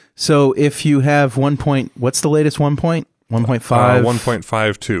 So if you have what's the latest 1.5?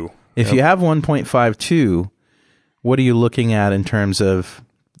 1.52. If you have 1.52, what are you looking at in terms of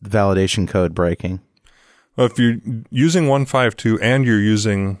validation code breaking? Well, if you're using 1.52 and you're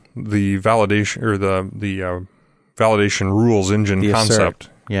using the validation or the validation rules engine concept,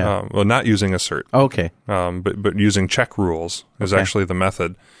 not using assert, okay, but using check rules is actually the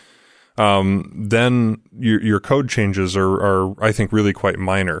method. Then your code changes are I think really quite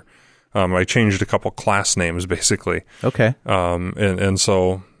minor. I changed a couple class names basically. Okay, and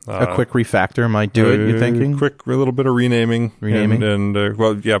so. A quick refactor might do it, you're thinking? A little bit of renaming. And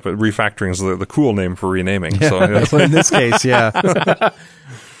but refactoring is the cool name for renaming. So in this case, yeah.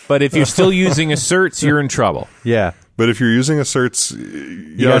 But if you're still using asserts, you're in trouble. Yeah. But if you're using asserts,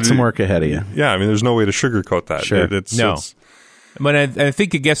 you got some work ahead of you. Yeah, I mean, there's no way to sugarcoat that. Sure. But I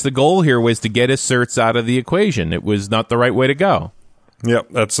think, I guess the goal here was to get asserts out of the equation. It was not the right way to go. Yep,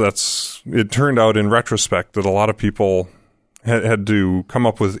 that's. It turned out in retrospect that a lot of people had to come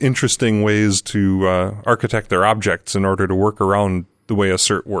up with interesting ways to architect their objects in order to work around the way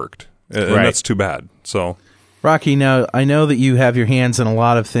assert worked. And that's too bad. So, Rocky, now I know that you have your hands in a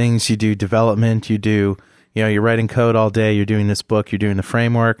lot of things. You do development, you're writing code all day, you're doing this book, you're doing the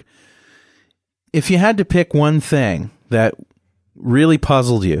framework. If you had to pick one thing that really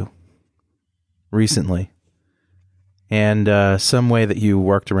puzzled you recently and some way that you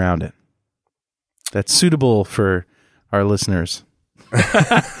worked around it that's suitable for our listeners.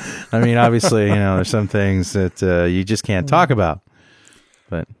 I mean, obviously, there's some things that you just can't talk about.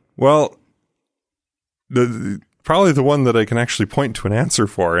 But probably the one that I can actually point to an answer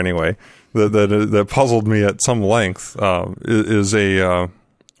for, anyway, that puzzled me at some length is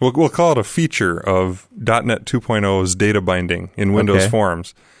we'll call it a feature of .NET 2.0's data binding in Windows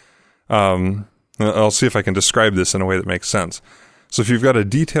Forms. I'll see if I can describe this in a way that makes sense. So if you've got a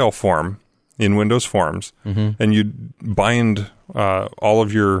detail form in Windows Forms, and you bind all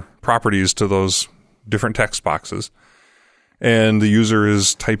of your properties to those different text boxes, and the user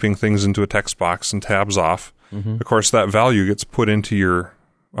is typing things into a text box and tabs off, of course, that value gets put into your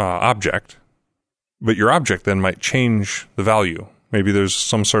object, but your object then might change the value Maybe there's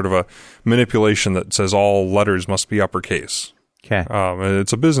some sort of a manipulation that says all letters must be uppercase. Okay. And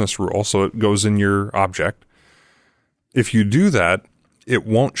it's a business rule, so it goes in your object. If you do that, it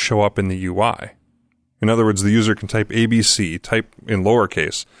won't show up in the UI. In other words, the user can type ABC, type in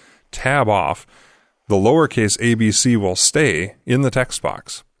lowercase, tab off. The lowercase ABC will stay in the text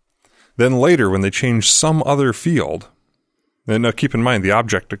box. Then later, when they change some other field, and now keep in mind the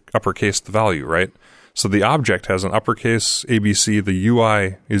object uppercased the value, right? So the object has an uppercase ABC, the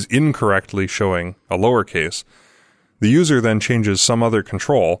UI is incorrectly showing a lowercase. The user then changes some other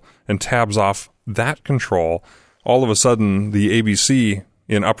control and tabs off that control. All of a sudden, the ABC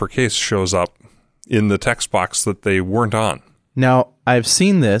in uppercase shows up in the text box that they weren't on. Now, I've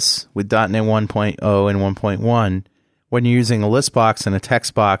seen this with .NET 1.0 and 1.1 when you're using a list box and a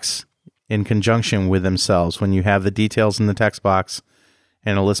text box in conjunction with themselves. When you have the details in the text box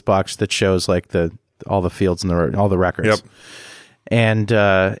and a list box that shows like all the fields and all the records. Yep. And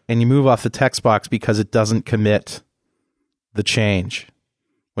you move off the text box because it doesn't commit the change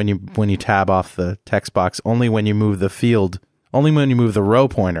when you tab off the text box. Only when you move the field, only when you move the row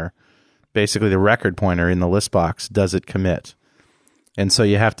pointer, basically the record pointer in the list box, does it commit. And so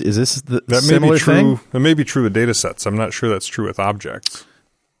you have to. Is this the similar thing? That may be true with data sets. I'm not sure that's true with objects.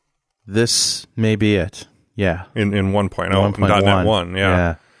 This may be it. Yeah. In 1.0, in .NET 1.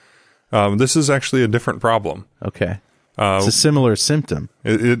 Yeah. This is actually a different problem. Okay. It's a similar symptom.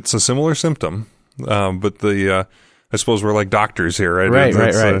 It's a similar symptom, but I suppose we're like doctors here, right?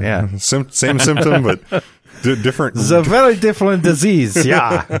 Right. Yeah. Same symptom, but different. It's a very different disease.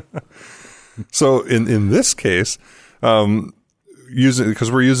 Yeah. So in this case,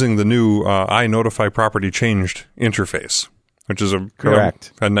 because we're using the new iNotify property changed interface, which is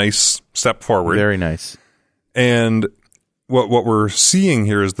correct, a nice step forward. Very nice. And what we're seeing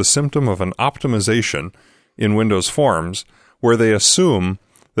here is the symptom of an optimization in Windows Forms, where they assume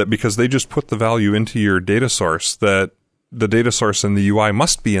that because they just put the value into your data source, that the data source and the UI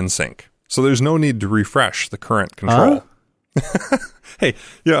must be in sync. So there's no need to refresh the current control. Hey,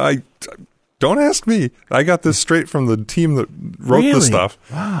 yeah, don't ask me. I got this straight from the team that wrote this stuff.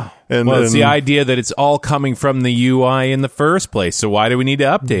 Wow. Well, it's the idea that it's all coming from the UI in the first place, so why do we need to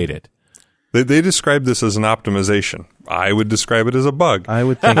update it? They describe this as an optimization. I would describe it as a bug. I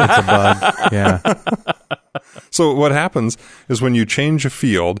would think it's a bug. Yeah. So what happens is when you change a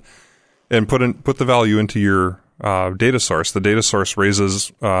field and put the value into your data source, the data source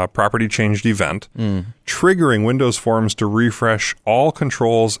raises property changed event, triggering Windows Forms to refresh all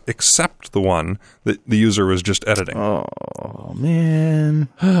controls except the one that the user was just editing. Oh, man.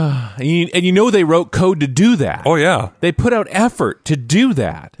 And you know they wrote code to do that. Oh, yeah. They put out effort to do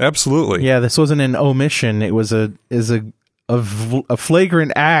that. Absolutely. Yeah, this wasn't an omission. It was a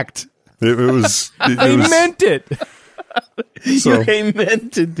flagrant act. It was. They meant it. They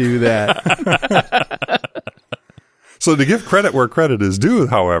meant to do that. So to give credit where credit is due,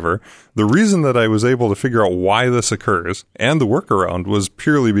 however, the reason that I was able to figure out why this occurs and the workaround was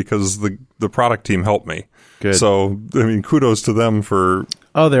purely because the product team helped me. Good. So, I mean, kudos to them for...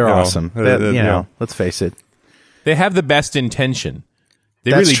 Oh, they're awesome. Let's face it. They have the best intention.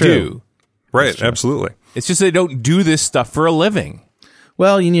 They That's really true. do. Right, absolutely. It's just they don't do this stuff for a living.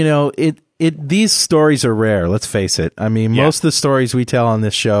 Well, these stories are rare, let's face it. I mean, most of the stories we tell on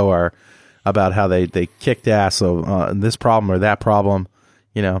this show are about how they kicked ass on this problem or that problem,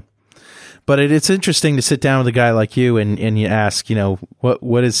 But it's interesting to sit down with a guy like you and you ask,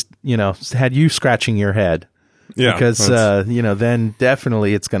 what is, had you scratching your head? Yeah. Because, then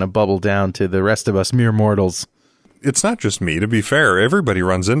definitely it's going to bubble down to the rest of us mere mortals. It's not just me, to be fair. Everybody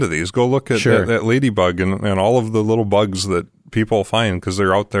runs into these. Go look at that Ladybug and all of the little bugs that people find because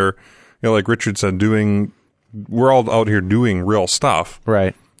they're out there, like Richard said, we're all out here doing real stuff.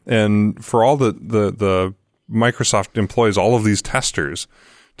 Right. And for all the Microsoft employs all of these testers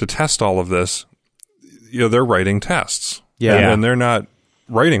to test all of this, they're writing tests. Yeah. And they're not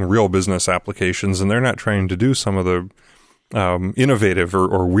writing real business applications, and they're not trying to do some of the innovative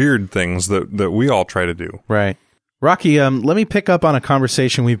or weird things that we all try to do. Right. Rocky, let me pick up on a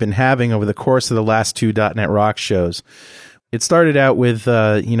conversation we've been having over the course of the last two .NET Rocks shows. It started out with,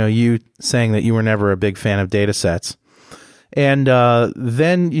 you saying that you were never a big fan of data sets. And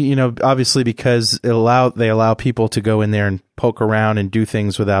then, obviously because they allow people to go in there and poke around and do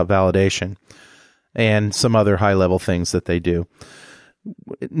things without validation and some other high-level things that they do.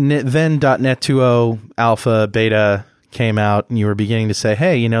 Then .NET 2.0 alpha, beta came out, and you were beginning to say,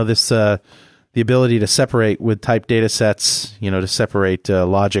 hey, this the ability to separate with type data sets, to separate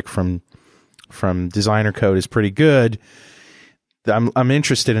logic from designer code is pretty good. I'm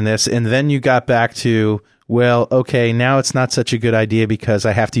interested in this. And then you got back to, well, okay, now it's not such a good idea because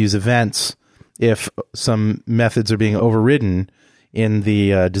I have to use events if some methods are being overridden in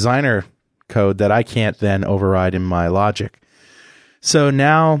the designer code that I can't then override in my logic. So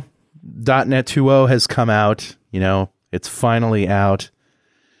now .NET 2.0 has come out. It's finally out.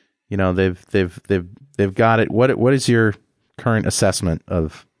 They've got it. What is your current assessment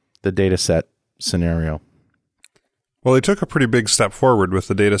of the data set scenario? Well, they took a pretty big step forward with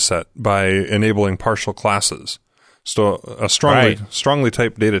the data set by enabling partial classes. So a strongly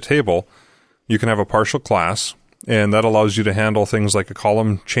typed data table, you can have a partial class, and that allows you to handle things like a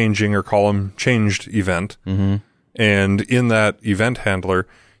column changing or column changed event. Mm-hmm. And in that event handler,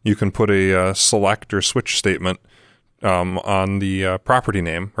 you can put a select or switch statement on the property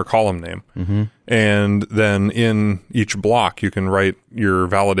name or column name. Mm-hmm. And then in each block, you can write your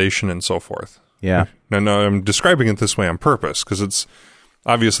validation and so forth. Yeah. Now, I'm describing it this way on purpose because it's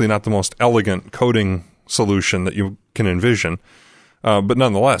obviously not the most elegant coding solution that you can envision. But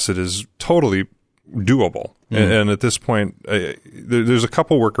nonetheless, it is totally doable. And at this point, there's a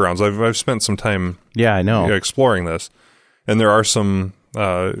couple workarounds. I've spent some time exploring this. And there are some...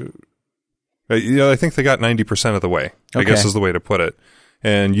 I think they got 90% of the way, I guess is the way to put it.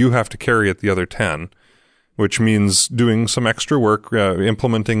 And you have to carry it the other 10, which means doing some extra work,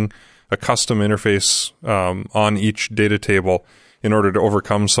 implementing a custom interface on each data table in order to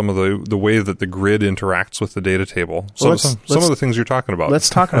overcome some of the way that the grid interacts with the data table. So some of the things you're talking about. Let's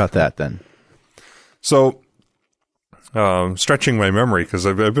talk about that then. So, stretching my memory, because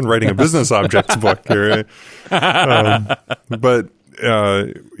I've been writing a business objects book here. But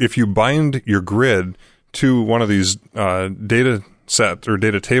if you bind your grid to one of these data set or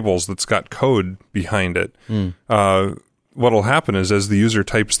data tables that's got code behind it, what'll happen is as the user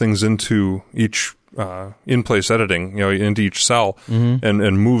types things into each in-place editing, into each cell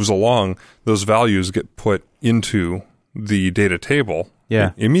and moves along, those values get put into the data table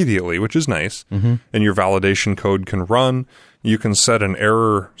immediately, which is nice. And your validation code can run. You can set an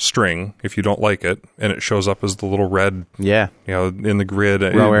error string if you don't like it, and it shows up as the little red, in the grid.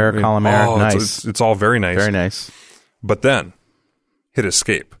 Row error, column error. Nice. It's all very nice. Very nice. But then, hit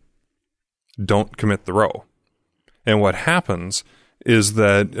escape. Don't commit the row. And what happens is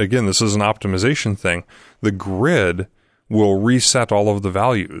that, again, this is an optimization thing. The grid will reset all of the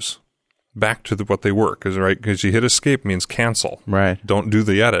values back to what they were, because you hit escape means cancel. Right. Don't do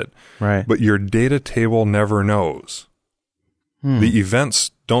the edit. Right. But your data table never knows. The events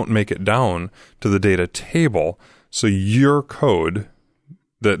don't make it down to the data table, so your code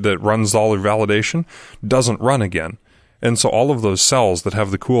that runs all your validation doesn't run again. And so all of those cells that have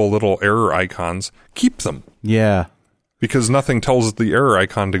the cool little error icons, keep them. Yeah. Because nothing tells the error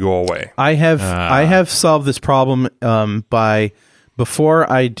icon to go away. I have solved this problem by,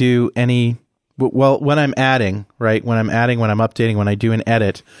 before I do any, when I'm adding, right? When I'm updating, when I do an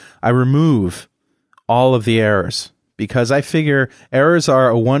edit, I remove all of the errors. Because I figure errors are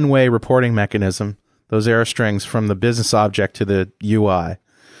a one-way reporting mechanism, those error strings from the business object to the UI.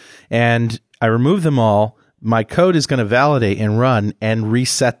 And I remove them all. My code is going to validate and run and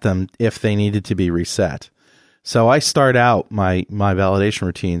reset them if they needed to be reset. So I start out my validation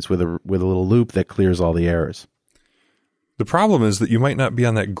routines with a little loop that clears all the errors. The problem is that you might not be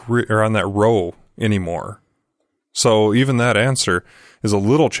on that grid or on that row anymore. So even that answer is a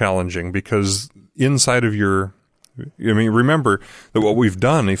little challenging because inside of your... remember that what we've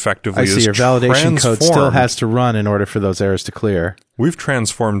done effectively is your validation code still has to run in order for those errors to clear. We've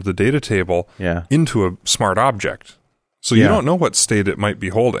transformed the data table into a smart object. So you don't know what state it might be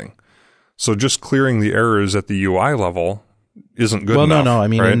holding. So just clearing the errors at the UI level isn't good enough. No. I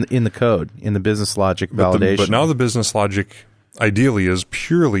mean, right? in the code, in the business logic validation. But now the business logic ideally is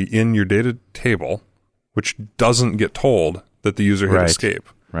purely in your data table, which doesn't get told that the user hit escape.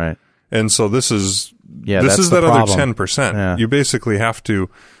 Right. And so this is... this is that other 10%. Yeah. You basically have to,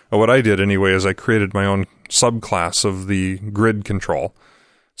 what I did anyway is I created my own subclass of the grid control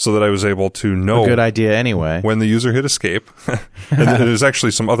so that I was able to know a good idea anyway when the user hit escape. And there's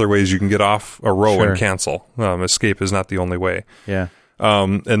actually some other ways you can get off a row and cancel. Escape is not the only way. Yeah.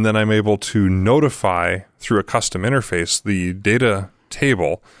 And then I'm able to notify through a custom interface the data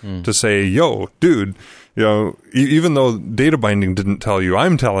table to say, yo, dude, even though data binding didn't tell you,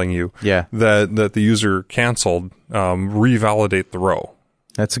 I'm telling you that the user canceled, revalidate the row.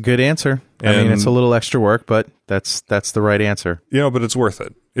 That's a good answer. I mean, it's a little extra work, but that's the right answer. But it's worth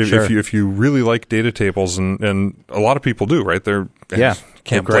it. If you really like data tables, and a lot of people do, right?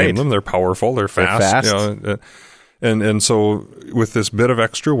 Can't blame them. They're powerful. They're fast. And so with this bit of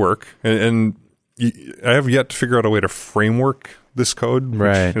extra work, and I have yet to figure out a way to framework this code,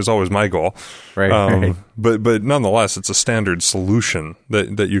 right. which is always my goal. Right. But nonetheless, it's a standard solution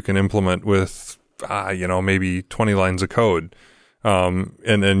that you can implement with, maybe 20 lines of code. And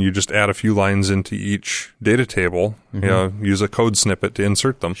then you just add a few lines into each data table, use a code snippet to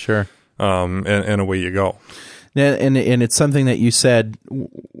insert them. Sure. And away you go. And it's something that you said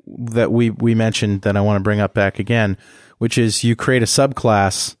that we mentioned that I want to bring up back again, which is you create a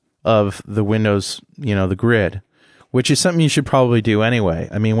subclass of the Windows, the grid, which is something you should probably do anyway.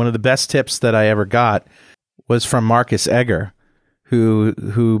 I mean, one of the best tips that I ever got was from Marcus Egger,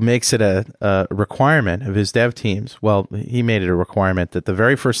 who makes it a requirement of his dev teams. Well, he made it a requirement that the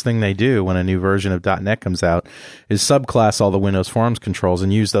very first thing they do when a new version of .NET comes out is subclass all the Windows Forms controls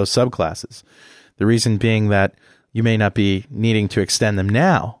and use those subclasses. The reason being that you may not be needing to extend them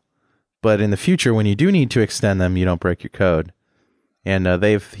now, but in the future, when you do need to extend them, you don't break your code. And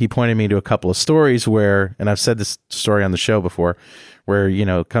he pointed me to a couple of stories where, and I've said this story on the show before, where,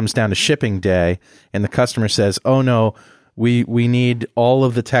 it comes down to shipping day and the customer says, oh no, we need all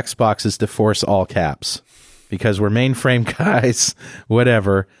of the text boxes to force all caps because we're mainframe guys,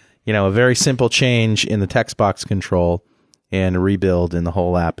 whatever, a very simple change in the text box control and a rebuild and the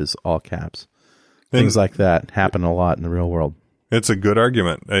whole app is all caps. Things like that happen a lot in the real world. It's a good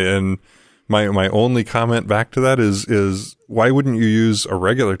argument. And my only comment back to that is why wouldn't you use a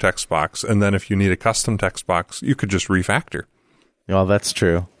regular text box? And then if you need a custom text box, you could just refactor. Well, that's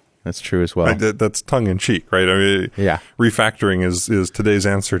true. That's true as well. That's tongue in cheek, right? I mean, yeah. Refactoring is today's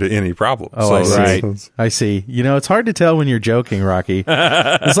answer to any problem. Oh, so, I see. I see. It's hard to tell when you're joking, Rocky.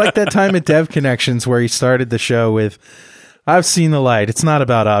 It's like that time at Dev Connections where he started the show with, I've seen the light. It's not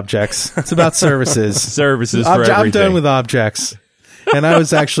about objects. It's about services. Services for everything. I'm done with objects. And I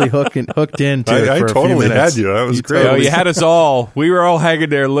was actually hooked into it for a few minutes. I totally had you. That was great. You had us all. We were all hanging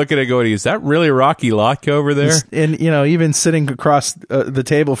there looking at going, is that really Rocky Lhotka over there? And, even sitting across the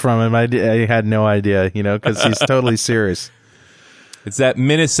table from him, I had no idea, because he's totally serious. It's that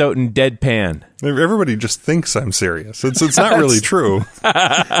Minnesotan deadpan. Everybody just thinks I'm serious. It's not really true.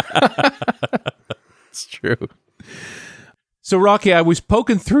 It's true. So, Rocky, I was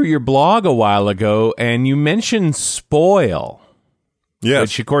poking through your blog a while ago, and you mentioned spoil. Yes.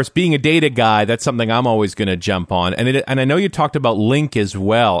 Which, of course, being a data guy, that's something I'm always going to jump on. And I know you talked about link as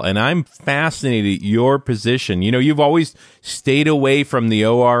well, and I'm fascinated at your position. You've always stayed away from the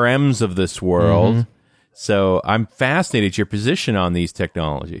ORMs of this world, mm-hmm. So I'm fascinated at your position on these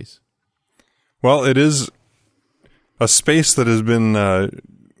technologies. Well, it is a space that has been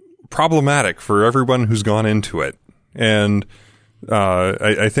problematic for everyone who's gone into it. And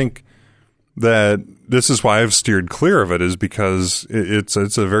I think that this is why I've steered clear of it, is because it's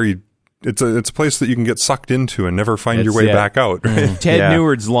a place that you can get sucked into and never find your way back out. Right? Mm. Ted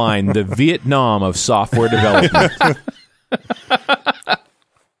Neward's line, the Vietnam of software development.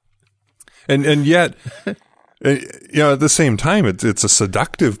 and yet, at the same time, it's a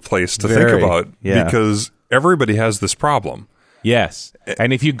seductive place to think about because everybody has this problem. Yes.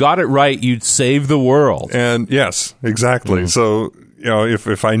 And if you got it right, you'd save the world. And yes, exactly. So,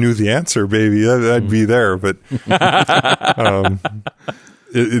 if I knew the answer, baby, I'd be there. But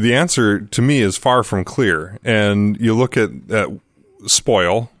the answer to me is far from clear. And you look at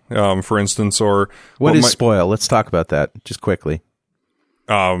spoil, for instance, or... What is spoil? Let's talk about that just quickly.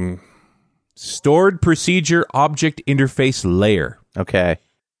 Stored Procedure Object Interface Layer. Okay.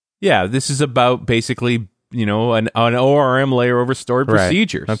 Yeah, this is about basically... an ORM layer over stored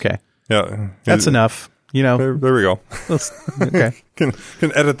procedures. Okay. Yeah. That's enough. There we go. Okay. Can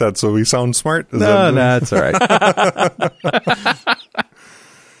edit that so we sound smart? No, that's all right.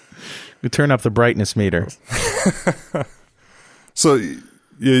 We turn up the brightness meter. So,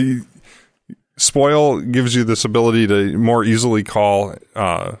 spoil gives you this ability to more easily call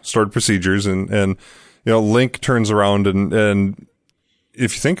stored procedures, and link turns around and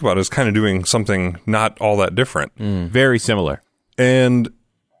if you think about it, it's kind of doing something not all that different. Very similar. And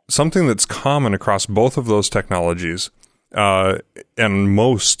something that's common across both of those technologies and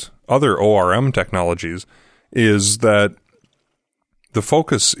most other ORM technologies is that the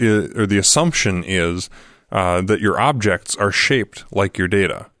focus is, or the assumption is that your objects are shaped like your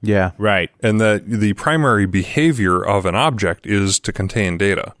data. Yeah. Right. And that the primary behavior of an object is to contain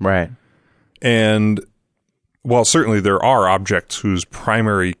data. Right. And while certainly there are objects whose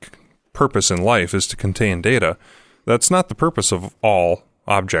primary purpose in life is to contain data, that's not the purpose of all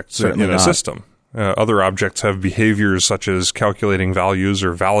objects in a system. Other objects have behaviors such as calculating values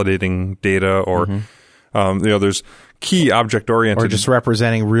or validating data, or there's key object-oriented... Or just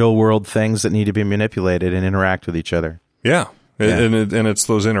representing real-world things that need to be manipulated and interact with each other. Yeah. And it's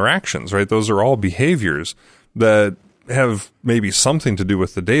those interactions, right? Those are all behaviors that have maybe something to do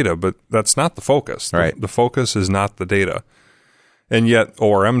with the data, but that's not the focus. Right. The focus is not the data. And yet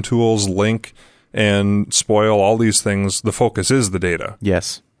ORM tools, link, and spoil, all these things, the focus is the data.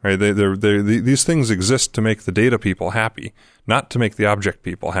 Yes. Right? These things exist to make the data people happy, not to make the object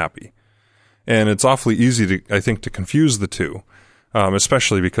people happy. And it's awfully easy I think, to confuse the two,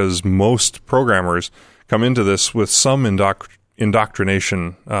 especially because most programmers come into this with some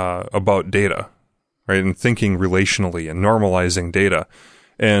indoctrination about data, right? And thinking relationally and normalizing data,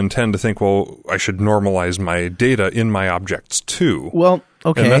 and tend to think, well, I should normalize my data in my objects too. Well,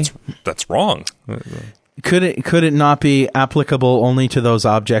 okay. And that's wrong. Could it not be applicable only to those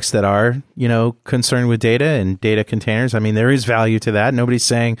objects that are, concerned with data and data containers? I mean, there is value to that. Nobody's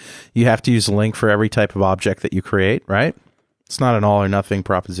saying you have to use a link for every type of object that you create, right? It's not an all or nothing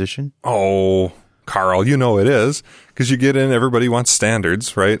proposition. Oh, Carl, it is, because you get in, everybody wants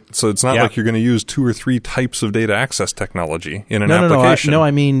standards, right? So it's not like you're going to use 2 or 3 types of data access technology in an application.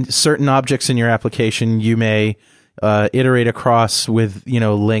 I mean, certain objects in your application you may iterate across with,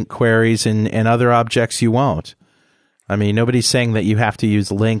 link queries, and other objects you won't. I mean, nobody's saying that you have to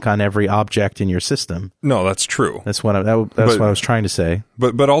use link on every object in your system. No, that's true. That's what I was trying to say.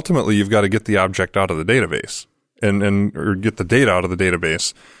 But ultimately, you've got to get the object out of the database or get the data out of the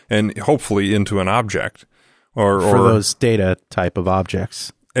database and hopefully into an object or those data type of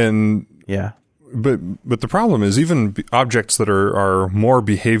objects. And yeah. But the problem is even objects that are more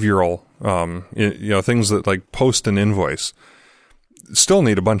behavioral, things that like post an invoice still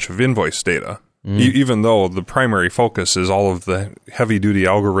need a bunch of invoice data, even though the primary focus is all of the heavy duty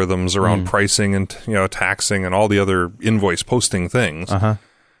algorithms around pricing and, taxing and all the other invoice posting things.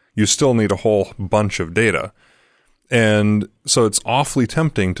 You still need a whole bunch of data. And so it's awfully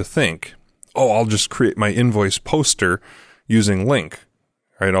tempting to think, I'll just create my invoice poster using link.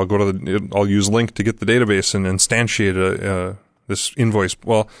 Right, I'll use link to get the database and instantiate this invoice.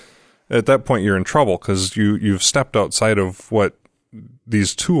 Well, at that point you're in trouble because you've stepped outside of what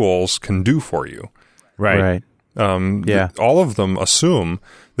these tools can do for you. Right. All of them assume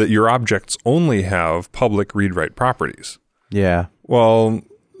that your objects only have public read-write properties. Yeah. Well,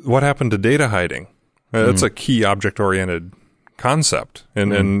 what happened to data hiding? That's a key object-oriented concept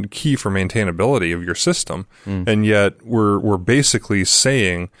and key for maintainability of your system. And yet we're basically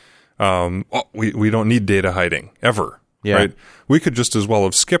saying, we don't need data hiding ever. Yeah. Right? We could just as well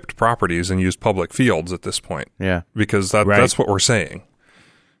have skipped properties and used public fields at this point. Yeah. Because that's what we're saying.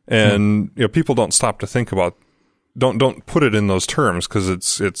 And people don't stop to think about, don't put it in those terms because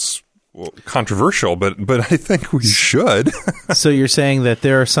it's controversial, but I think we should. So you're saying that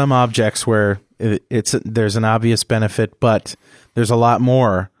there are some objects where there's an obvious benefit, but there's a lot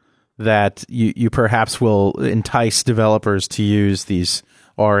more that you perhaps will entice developers to use these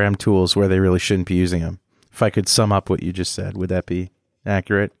ORM tools where they really shouldn't be using them. If I could sum up what you just said, would that be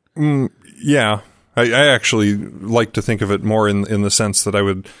accurate? Yeah. I actually like to think of it more in the sense that I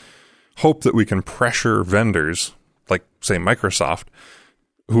would hope that we can pressure vendors, like, say, Microsoft,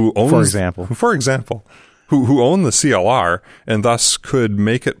 who owns, for example, who own the CLR and thus could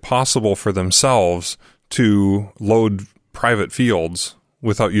make it possible for themselves to load private fields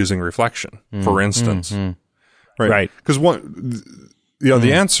without using reflection, for instance. Right. Because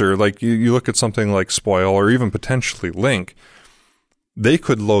the answer, like you look at something like Spoil or even potentially Link, they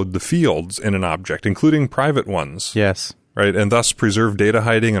could load the fields in an object, including private ones. Yes. Right. And thus preserve data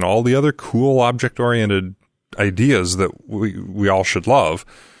hiding and all the other cool object-oriented ideas that we all should love.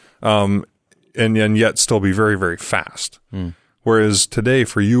 And yet still be very, very fast. Whereas today,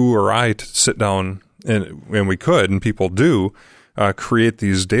 for you or I to sit down, and we could, and people do, create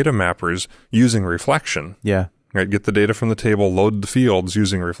these data mappers using reflection. Yeah. Right, get the data from the table, load the fields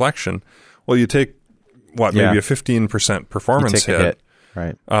using reflection. Well, you take, maybe a 15% performance hit.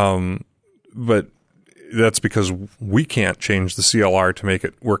 Right. But that's because we can't change the CLR to make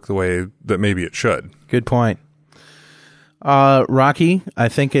it work the way that maybe it should. Good point. Rocky, I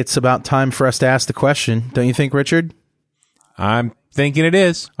think it's about time for us to ask the question. Don't you think, Richard? I'm thinking it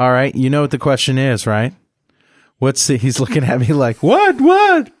is. All right. You know what the question is, right? He's looking at me like, what?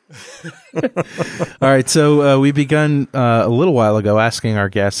 All right. So we begun a little while ago asking our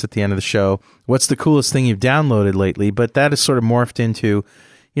guests at the end of the show, what's the coolest thing you've downloaded lately? But that has sort of morphed into,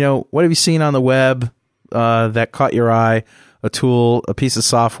 what have you seen on the web that caught your eye? A tool, a piece of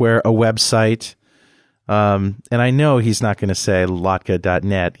software, a website. And I know he's not going to say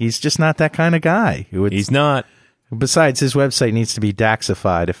Lhotka.net. He's just not that kind of guy. He's not. Besides, his website needs to be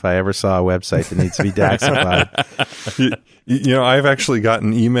Daxified. If I ever saw a website that needs to be Daxified. I've actually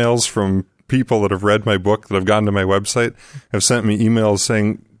gotten emails from people that have read my book that have gone to my website, have sent me emails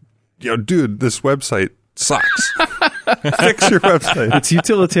saying, dude, this website sucks. Fix your website. It's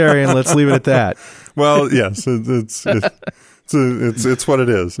utilitarian. Let's leave it at that. Well, yes, it's what it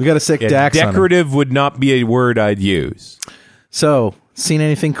is. We got to stick Dax on 'em. Decorative would not be a word I'd use. So, seen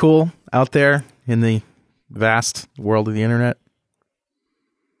anything cool out there in the vast world of the internet?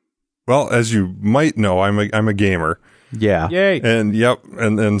 Well, as you might know, I'm a gamer. Yeah. Yay. And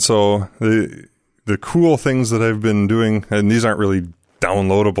and so the cool things that I've been doing, and these aren't really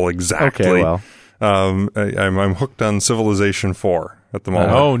downloadable exactly. Okay, well. I'm hooked on Civilization 4 at the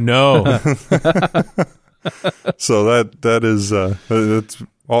moment. Oh, no. So that is that's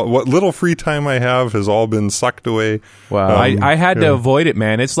all, what little free time I have has all been sucked away. Wow. I had to avoid it,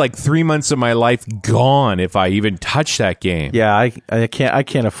 man. It's like 3 months of my life gone if I even touch that game. Yeah, I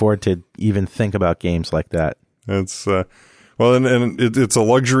can't afford to even think about games like that. It's well, and it's a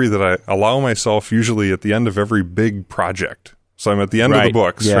luxury that I allow myself usually at the end of every big project. So I'm at the end of the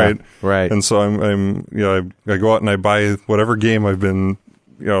books, yeah, right? Right. And so I'm I go out and I buy whatever game I've been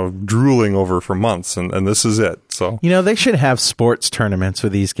drooling over for months, and this is it. So they should have sports tournaments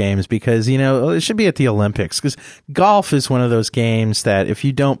with these games because it should be at the Olympics, because golf is one of those games that if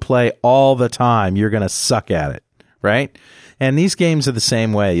you don't play all the time, you're going to suck at it, right? And these games are the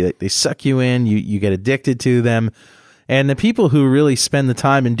same way. They suck you in, you get addicted to them, and the people who really spend the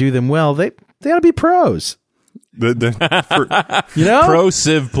time and do them well, they ought to be pros. Pro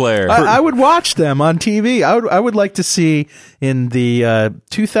Civ player. I would watch them on TV. I would like to see in the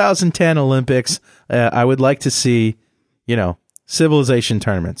 2010 Olympics. I would like to see, Civilization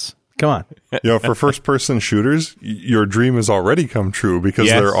tournaments. Come on. for first-person shooters, your dream has already come true because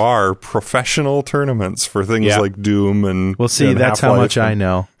there are professional tournaments for things like Doom and Well, see, and that's Half-Life how much I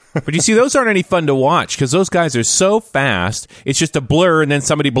know. But you see, those aren't any fun to watch because those guys are so fast. It's just a blur and then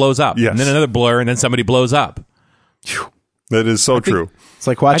somebody blows up. Yes. And then another blur and then somebody blows up. That is so true. It's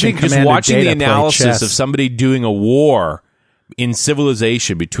like watching I think just Commander watching Data the play analysis chess. of somebody doing a war in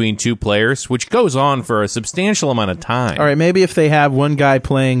Civilization between two players, which goes on for a substantial amount of time. All right, maybe if they have one guy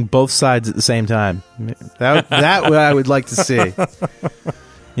playing both sides at the same time, that I would like to see. One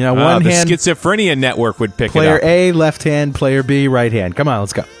the hand schizophrenia network would pick player it up. A left hand, player B right hand. Come on,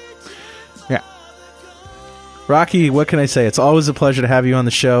 let's go. Yeah, Rocky, what can I say? It's always a pleasure to have you on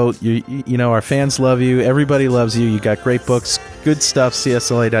the show. You know our fans love you. Everybody loves you. You got great books, good stuff.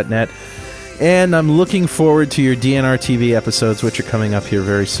 CSLA.net. And I'm looking forward to your DNR TV episodes, which are coming up here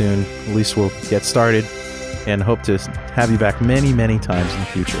very soon. At least we'll get started and hope to have you back many, many times in the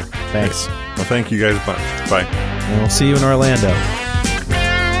future. Thanks. Well, thank you guys a bunch. Bye. And we'll see you in Orlando.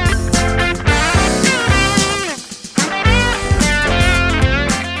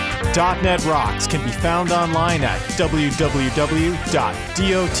 .NET Rocks can be found online at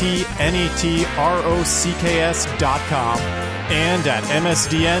www.dotnetrocks.com and at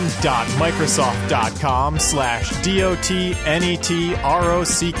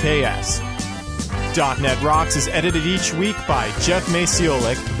msdn.microsoft.com/dotnetrocks. .NET Rocks is edited each week by Jeff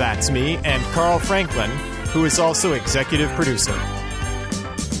Maciolik, that's me, and Carl Franklin, who is also executive producer.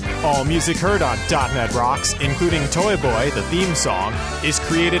 All music heard on .NET Rocks, including Toy Boy, the theme song, is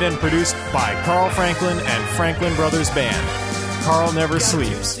created and produced by Carl Franklin and Franklin Brothers Band. Carl never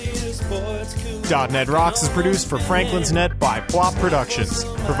sleeps. .NET Rocks is produced for Franklin's Net by Plop Productions,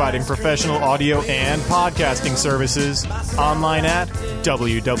 providing professional audio and podcasting services online at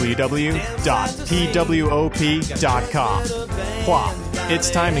www.pwop.com. Plop, it's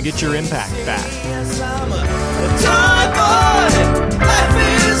time to get your impact back.